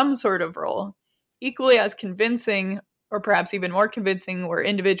 played some sort of role, equally as convincing, or perhaps even more convincing, were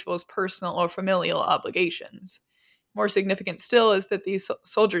individuals' personal or familial obligations. More significant still is that these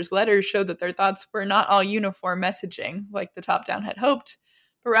soldiers' letters showed that their thoughts were not all uniform messaging, like the top-down had hoped,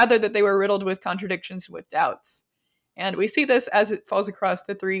 but rather that they were riddled with contradictions and with doubts. And we see this as it falls across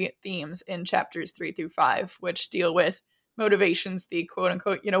the three themes in chapters 3 through 5, which deal with motivations, the quote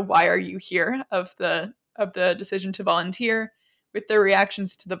unquote, why are you here of the decision to volunteer, with their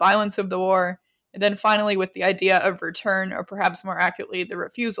reactions to the violence of the war, and then finally with the idea of return, or perhaps more accurately, the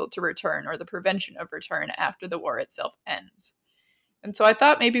refusal to return or the prevention of return after the war itself ends. And so I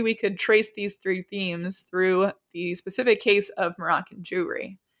thought maybe we could trace these three themes through the specific case of Moroccan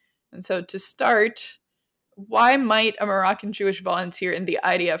Jewry. And so to start, why might a Moroccan Jewish volunteer in the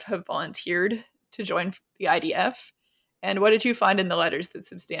IDF have volunteered to join the IDF? And what did you find in the letters that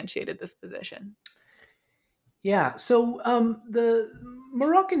substantiated this position? Yeah, so the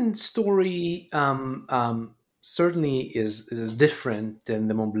Moroccan story certainly is different than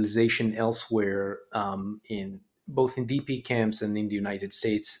the mobilization elsewhere, in both in DP camps and in the United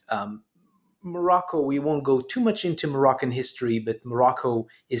States. Morocco, we won't go too much into Moroccan history, but Morocco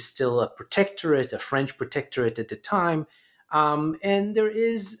is still a protectorate, a French protectorate at the time. And there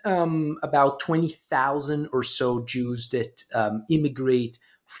is about 20,000 or so Jews that immigrate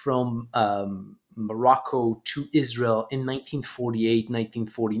from Morocco to Israel in 1948,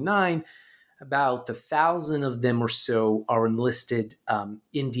 1949. About 1,000 of them or so are enlisted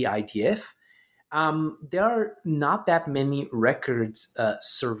in the IDF. There are not that many records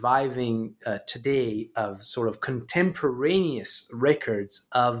surviving today of sort of contemporaneous records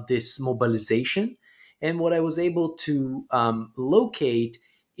of this mobilization. And what I was able to locate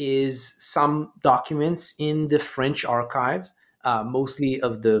is some documents in the French archives, mostly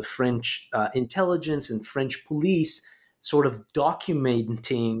of the French intelligence and French police, sort of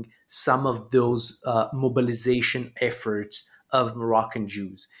documenting some of those mobilization efforts of Moroccan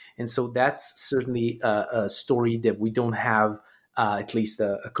Jews. And so that's certainly a story that we don't have at least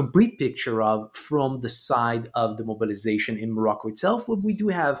a complete picture of from the side of the mobilization in Morocco itself. But we do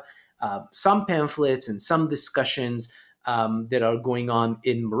have some pamphlets and some discussions that are going on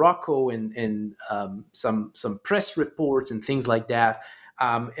in Morocco, and some press reports and things like that.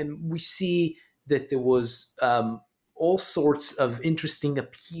 And we see that there was all sorts of interesting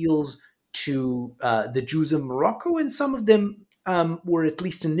appeals to the Jews of Morocco, and some of them were at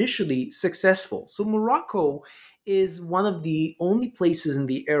least initially successful. So Morocco is one of the only places in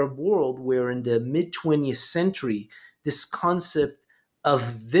the Arab world where in the mid-20th century, this concept of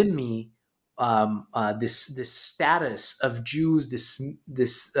dhimmi, this status of Jews,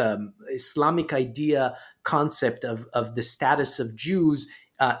 this Islamic idea concept of the status of Jews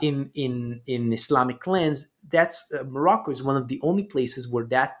in Islamic lands, that's Morocco is one of the only places where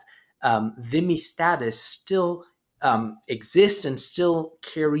that dhimmi status still exists and still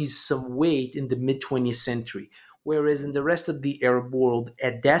carries some weight in the mid-20th century, whereas in the rest of the Arab world,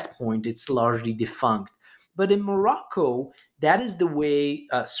 at that point, it's largely defunct. But in Morocco, that is the way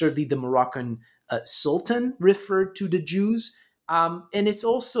certainly the Moroccan Sultan referred to the Jews, and it's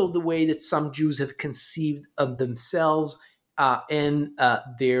also the way that some Jews have conceived of themselves and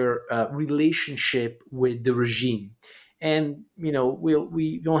their relationship with the regime. And we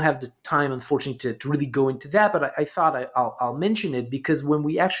don't have the time, unfortunately, to really go into that. But I thought I'll mention it because when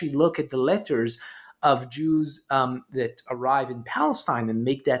we actually look at the letters of Jews that arrive in Palestine and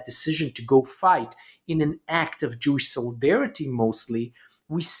make that decision to go fight in an act of Jewish solidarity, mostly,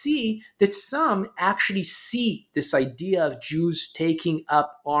 we see that some actually see this idea of Jews taking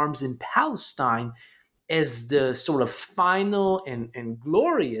up arms in Palestine as the sort of final and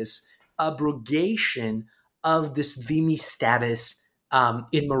glorious abrogation of this dhimmi status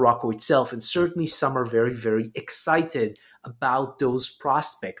in Morocco itself. And certainly some are very, very excited about those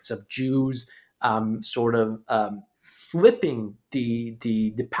prospects of Jews flipping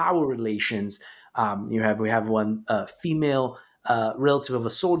the power relations. We have one female relative of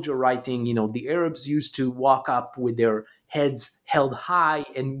a soldier writing, the Arabs used to walk up with their heads held high,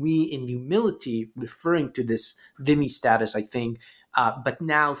 and we in humility, referring to this dhimmi status, I think. But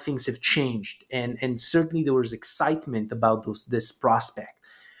now things have changed, and certainly there was excitement about this prospect.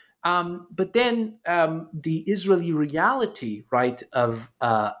 But then the Israeli reality, right, of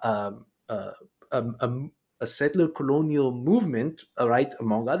a settler colonial movement, right,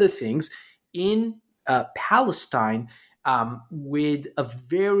 among other things, in Palestine, with a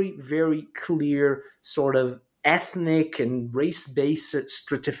very, very clear sort of ethnic and race-based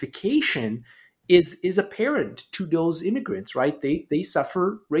stratification is apparent to those immigrants, right? They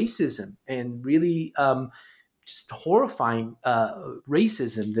suffer racism, and really just horrifying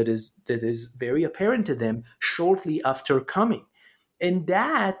racism that is very apparent to them shortly after coming. And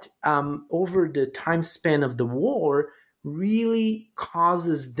that, over the time span of the war, really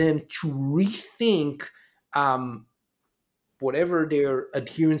causes them to rethink whatever their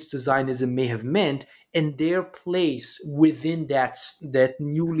adherence to Zionism may have meant, and their place within that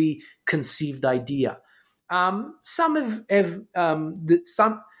newly conceived idea. Some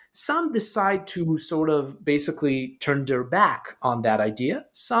decide to sort of basically turn their back on that idea.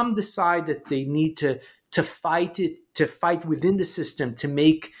 Some decide that they need to fight within the system to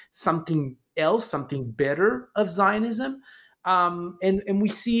make something else, something better of Zionism. And we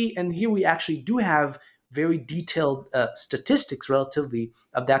see, and here we actually do have very detailed statistics relatively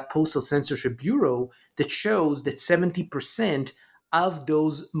of that Postal Censorship Bureau that shows that 70% of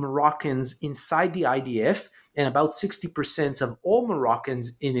those Moroccans inside the IDF and about 60% of all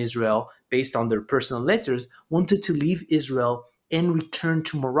Moroccans in Israel, based on their personal letters, wanted to leave Israel and return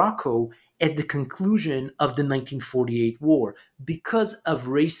to Morocco at the conclusion of the 1948 war because of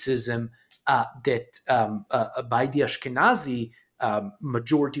racism that by the Ashkenazi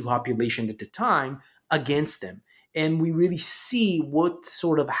majority population at the time against them. And we really see what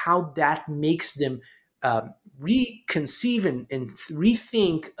sort of how that makes them reconceive and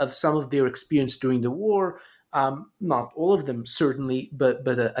rethink of some of their experience during the war. Not all of them, certainly, but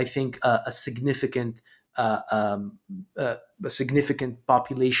I think a significant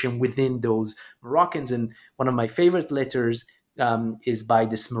population within those Moroccans. And one of my favorite letters is by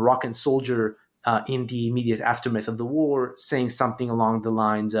this Moroccan soldier in the immediate aftermath of the war, saying something along the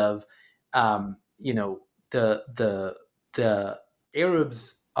lines of, the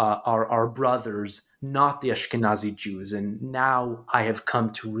Arabs are our brothers, not the Ashkenazi Jews, and now I have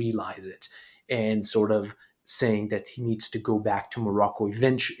come to realize it, and sort of saying that he needs to go back to Morocco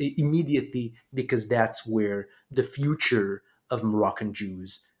immediately because that's where the future of Moroccan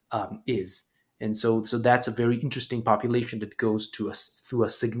Jews is. And so that's a very interesting population that goes through a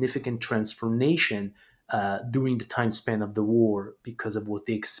significant transformation during the time span of the war because of what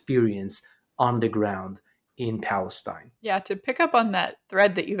they experience on the ground in Palestine. Yeah, to pick up on that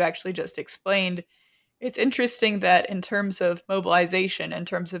thread that you've actually just explained, it's interesting that in terms of mobilization, in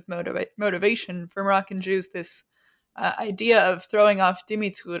terms of motivation for Moroccan Jews, this idea of throwing off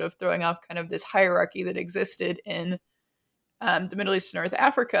Dimitrud, of throwing off kind of this hierarchy that existed in the Middle East and North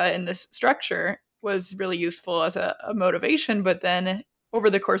Africa in this structure was really useful as a motivation. But then over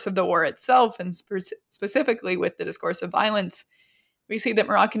the course of the war itself, and specifically with the discourse of violence, we see that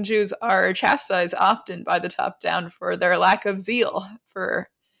Moroccan Jews are chastised often by the top down for their lack of zeal, for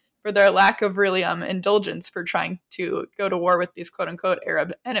their lack of really indulgence for trying to go to war with these quote-unquote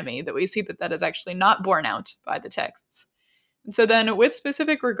Arab enemy, that we see that is actually not borne out by the texts. And so then with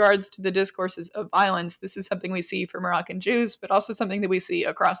specific regards to the discourses of violence, this is something we see for Moroccan Jews, but also something that we see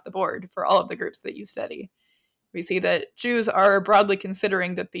across the board for all of the groups that you study. We see that Jews are broadly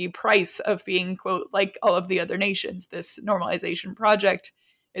considering that the price of being, quote, like all of the other nations, this normalization project,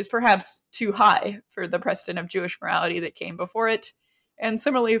 is perhaps too high for the precedent of Jewish morality that came before it. And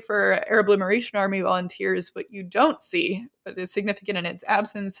similarly for Arab Liberation Army volunteers, what you don't see, but is significant in its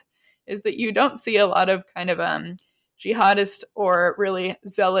absence, is that you don't see a lot of kind of jihadist or really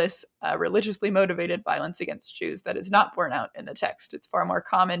zealous, religiously motivated violence against Jews that is not borne out in the text. It's far more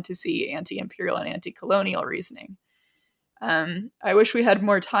common to see anti-imperial and anti-colonial reasoning. I wish we had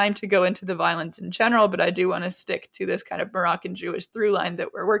more time to go into the violence in general, but I do want to stick to this kind of Moroccan Jewish through line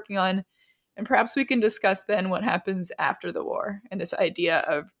that we're working on. And perhaps we can discuss then what happens after the war and this idea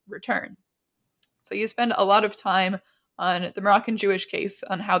of return. So you spend a lot of time on the Moroccan Jewish case,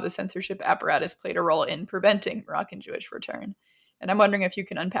 on how the censorship apparatus played a role in preventing Moroccan Jewish return. And I'm wondering if you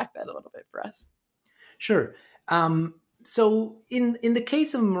can unpack that a little bit for us. Sure. So in the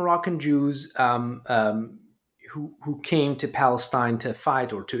case of Moroccan Jews who came to Palestine to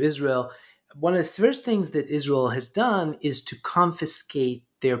fight, or to Israel, one of the first things that Israel has done is to confiscate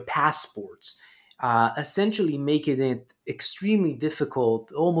their passports, essentially making it extremely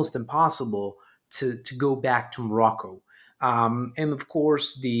difficult, almost impossible, to go back to Morocco. And of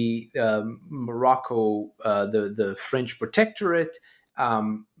course, the Morocco, the French protectorate,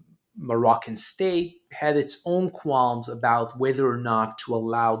 Moroccan state had its own qualms about whether or not to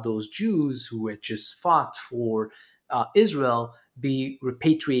allow those Jews who had just fought for Israel be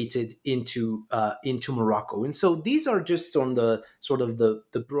repatriated into Morocco. And so these are just on the sort of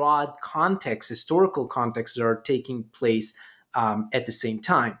the broad context, historical context that are taking place at the same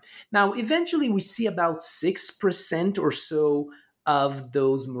time. Now, eventually we see about 6% or so of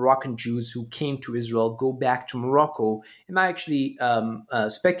those Moroccan Jews who came to Israel go back to Morocco. And I actually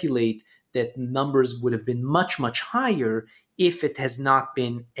speculate that numbers would have been much, much higher if it has not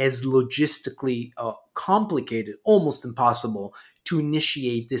been as logistically complicated, almost impossible, to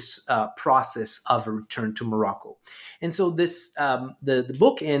initiate this process of a return to Morocco. And so this the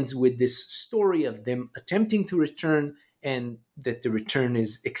book ends with this story of them attempting to return and that the return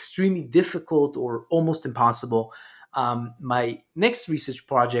is extremely difficult or almost impossible. My next research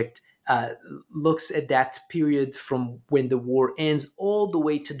project looks at that period from when the war ends all the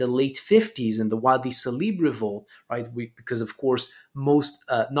way to the late 50s and the Wadi Salib revolt, right? Because of course,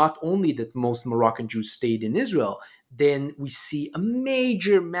 not only that most Moroccan Jews stayed in Israel, then we see a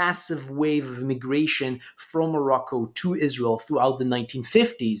major, massive wave of immigration from Morocco to Israel throughout the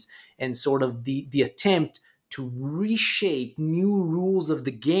 1950s, and sort of the attempt to reshape new rules of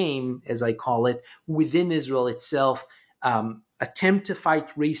the game, as I call it, within Israel itself, attempt to fight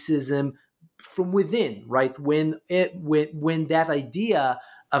racism from within, right? When that idea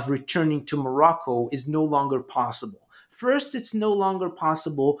of returning to Morocco is no longer possible. First, it's no longer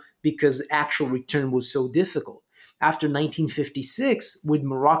possible because actual return was so difficult. After 1956, with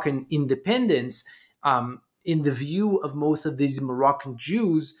Moroccan independence, in the view of most of these Moroccan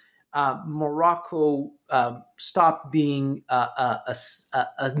Jews, Morocco stopped being a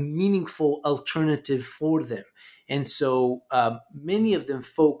meaningful alternative for them. And so many of them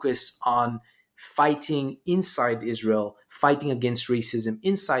focus on fighting inside Israel, fighting against racism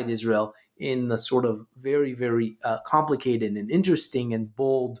inside Israel in a sort of very, very complicated and interesting and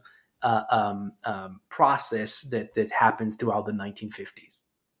bold process that happened throughout the 1950s.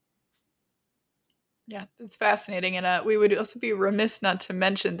 Yeah, that's fascinating. And we would also be remiss not to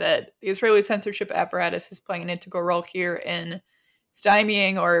mention that the Israeli censorship apparatus is playing an integral role here in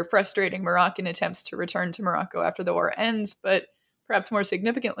stymieing or frustrating Moroccan attempts to return to Morocco after the war ends. But perhaps more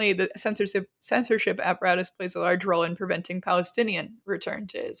significantly, the censorship apparatus plays a large role in preventing Palestinian return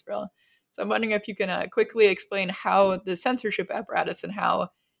to Israel. So I'm wondering if you can quickly explain how the censorship apparatus and how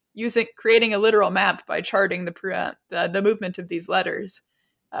creating a literal map by charting the movement of these letters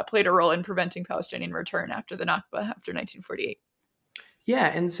played a role in preventing Palestinian return after the Nakba, after 1948. Yeah,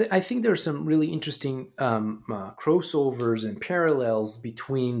 and so I think there are some really interesting crossovers and parallels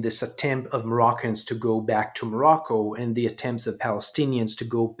between this attempt of Moroccans to go back to Morocco and the attempts of Palestinians to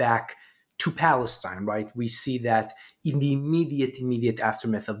go back to Palestine, right? We see that in the immediate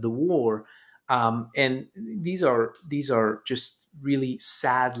aftermath of the war. And these are just really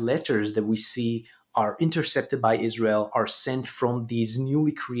sad letters that we see are intercepted by Israel, are sent from these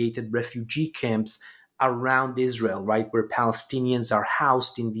newly created refugee camps around Israel, right, where Palestinians are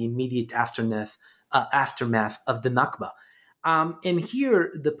housed in the immediate aftermath of the Nakba. And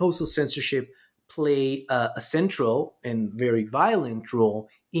here, the postal censorship play a central and very violent role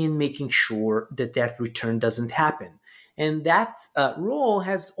in making sure that return doesn't happen. And that role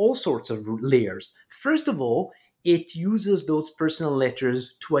has all sorts of layers. First of all, it uses those personal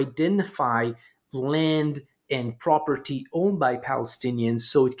letters to identify land and property owned by Palestinians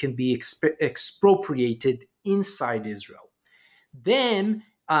so it can be expropriated inside Israel. Then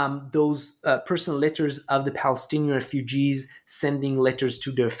those personal letters of the Palestinian refugees sending letters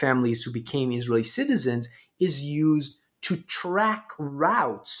to their families who became Israeli citizens is used to track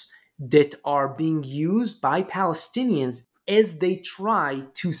routes that are being used by Palestinians as they try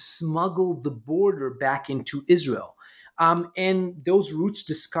to smuggle the border back into Israel. And those routes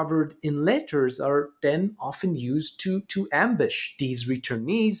discovered in letters are then often used to ambush these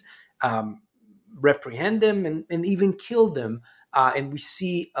returnees, reprehend them, and even kill them. And we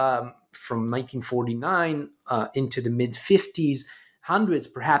see from 1949 into the mid-50s, hundreds,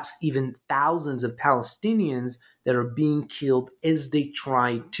 perhaps even thousands of Palestinians that are being killed as they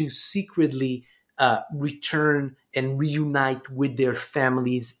try to secretly return and reunite with their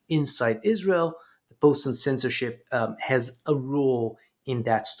families inside Israel. The postal censorship has a role in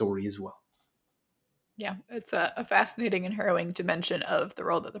that story as well. Yeah, it's a fascinating and harrowing dimension of the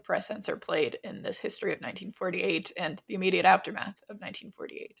role that the press censor played in this history of 1948 and the immediate aftermath of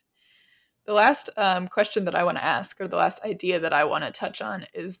 1948. The last question that I want to ask, or the last idea that I want to touch on,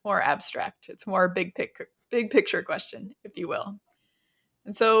 is more abstract. It's more big picture question, if you will.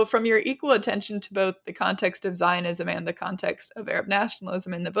 And so from your equal attention to both the context of Zionism and the context of Arab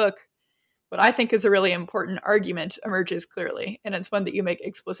nationalism in the book, what I think is a really important argument emerges clearly, and it's one that you make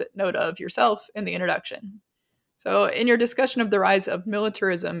explicit note of yourself in the introduction. So in your discussion of the rise of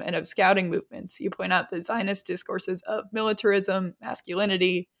militarism and of scouting movements, you point out that Zionist discourses of militarism,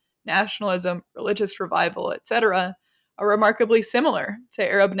 masculinity, nationalism, religious revival, etc., are remarkably similar to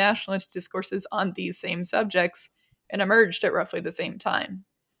Arab nationalist discourses on these same subjects and emerged at roughly the same time.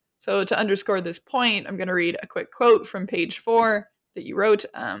 So to underscore this point, I'm going to read a quick quote from page 4 that you wrote.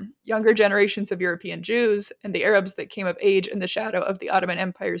 Younger generations of European Jews and the Arabs that came of age in the shadow of the Ottoman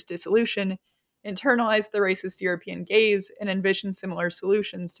Empire's dissolution internalized the racist European gaze and envisioned similar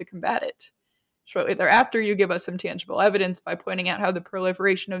solutions to combat it. Shortly thereafter, you give us some tangible evidence by pointing out how the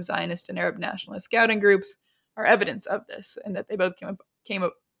proliferation of Zionist and Arab nationalist scouting groups are evidence of this, and that they both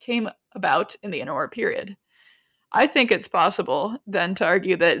came about in the interwar period. I think it's possible, then, to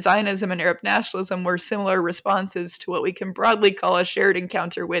argue that Zionism and Arab nationalism were similar responses to what we can broadly call a shared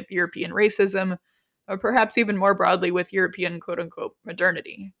encounter with European racism, or perhaps even more broadly with European quote-unquote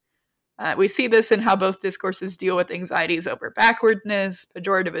modernity. We see this in how both discourses deal with anxieties over backwardness,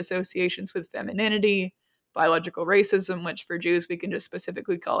 pejorative associations with femininity, biological racism, which for Jews we can just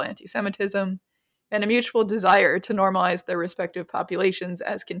specifically call anti-Semitism, and a mutual desire to normalize their respective populations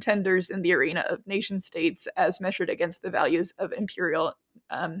as contenders in the arena of nation states as measured against the values of imperial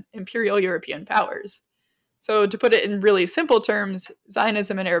European powers. So to put it in really simple terms,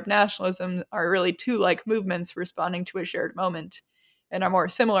 Zionism and Arab nationalism are really two like movements responding to a shared moment, and are more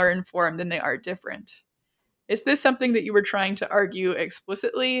similar in form than they are different. Is this something that you were trying to argue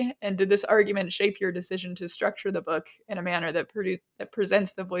explicitly? And did this argument shape your decision to structure the book in a manner that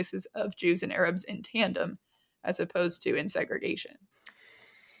presents the voices of Jews and Arabs in tandem, as opposed to in segregation?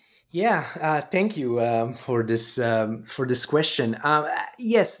 Yeah, thank you for this question.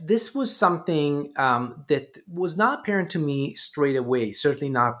 Yes, this was something that was not apparent to me straight away.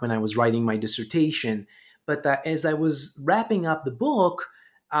 Certainly not when I was writing my dissertation. But as I was wrapping up the book,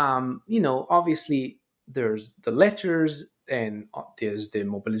 obviously there's the letters and there's the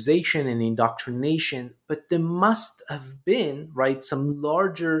mobilization and indoctrination, but there must have been, right, some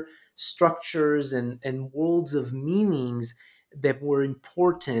larger structures and worlds of meanings that were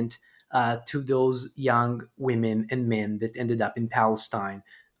important to those young women and men that ended up in Palestine,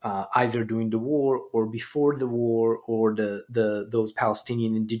 either during the war or before the war, or those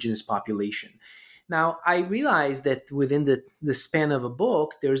Palestinian indigenous population. Now, I realize that within the span of a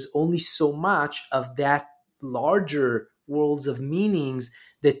book, there's only so much of that larger worlds of meanings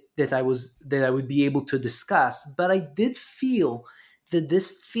that I would be able to discuss. But I did feel that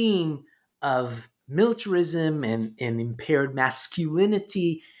this theme of militarism and impaired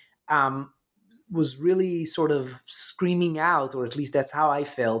masculinity was really sort of screaming out, or at least that's how I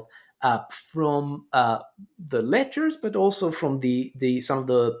felt, from the letters, but also from the some of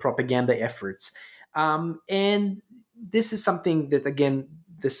the propaganda efforts. And this is something that, again,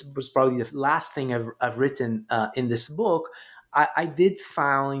 this was probably the last thing I've written in this book. I did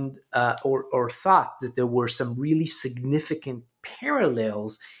find or thought that there were some really significant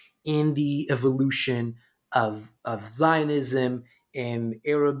parallels in the evolution of Zionism and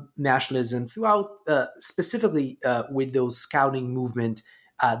Arab nationalism throughout, specifically with those scouting movement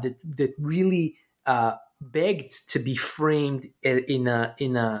that really begged to be framed in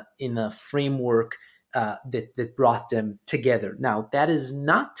a framework that brought them together. Now, that is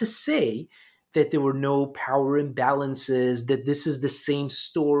not to say that there were no power imbalances, that this is the same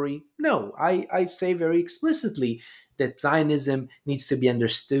story. No, I say very explicitly that Zionism needs to be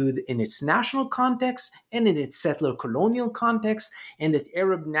understood in its national context and in its settler colonial context, and that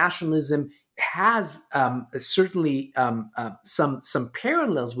Arab nationalism has certainly some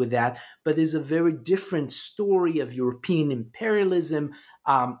parallels with that, but is a very different story of European imperialism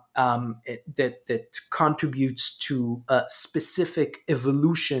that contributes to a specific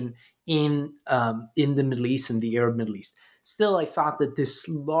evolution in the Middle East and the Arab Middle East. Still, I thought that this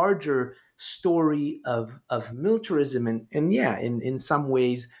larger story of militarism and in some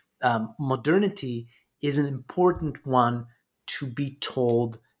ways modernity is an important one to be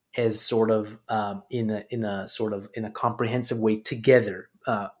told as sort of in a comprehensive way together,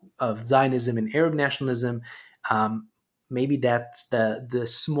 of Zionism and Arab nationalism. Maybe that's the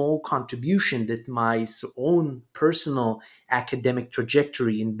small contribution that my own personal academic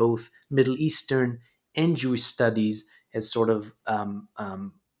trajectory in both Middle Eastern and Jewish studies has sort of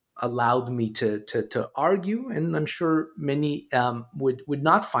allowed me to argue, and I'm sure many would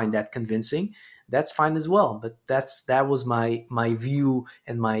not find that convincing. That's fine as well, but that was my view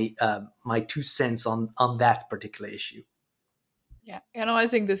and my 2 cents on that particular issue. Yeah,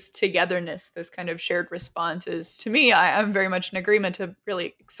 analyzing this togetherness, this kind of shared responses, to me, I'm very much in agreement, a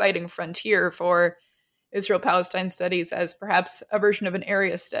really exciting frontier for Israel-Palestine studies as perhaps a version of an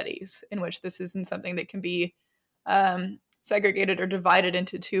area studies, in which this isn't something that can be segregated or divided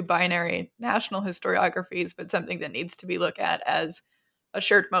into two binary national historiographies, but something that needs to be looked at as a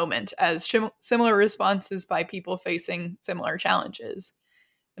shared moment, as similar responses by people facing similar challenges.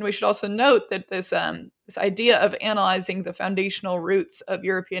 And we should also note that this idea of analyzing the foundational roots of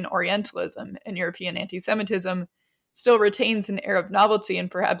European Orientalism and European anti-Semitism still retains an air of novelty and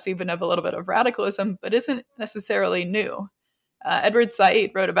perhaps even of a little bit of radicalism, but isn't necessarily new. Edward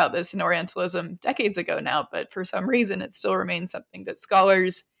Said wrote about this in Orientalism decades ago now, but for some reason it still remains something that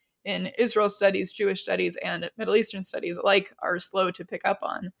scholars in Israel studies, Jewish studies, and Middle Eastern studies alike are slow to pick up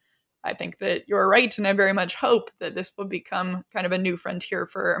on. I think that you're right, and I very much hope that this will become kind of a new frontier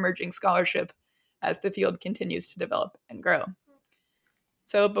for emerging scholarship as the field continues to develop and grow.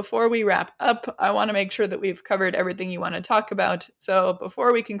 So before we wrap up, I want to make sure that we've covered everything you want to talk about. So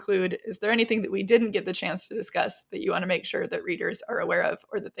before we conclude, is there anything that we didn't get the chance to discuss that you want to make sure that readers are aware of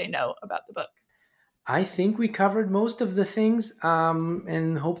or that they know about the book? I think we covered most of the things,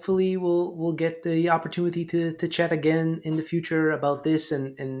 and hopefully we'll get the opportunity to chat again in the future about this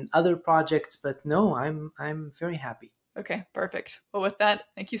and other projects. But no, I'm very happy. Okay, perfect. Well, with that,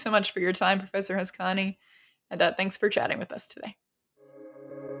 thank you so much for your time, Professor Hazkani, and thanks for chatting with us today.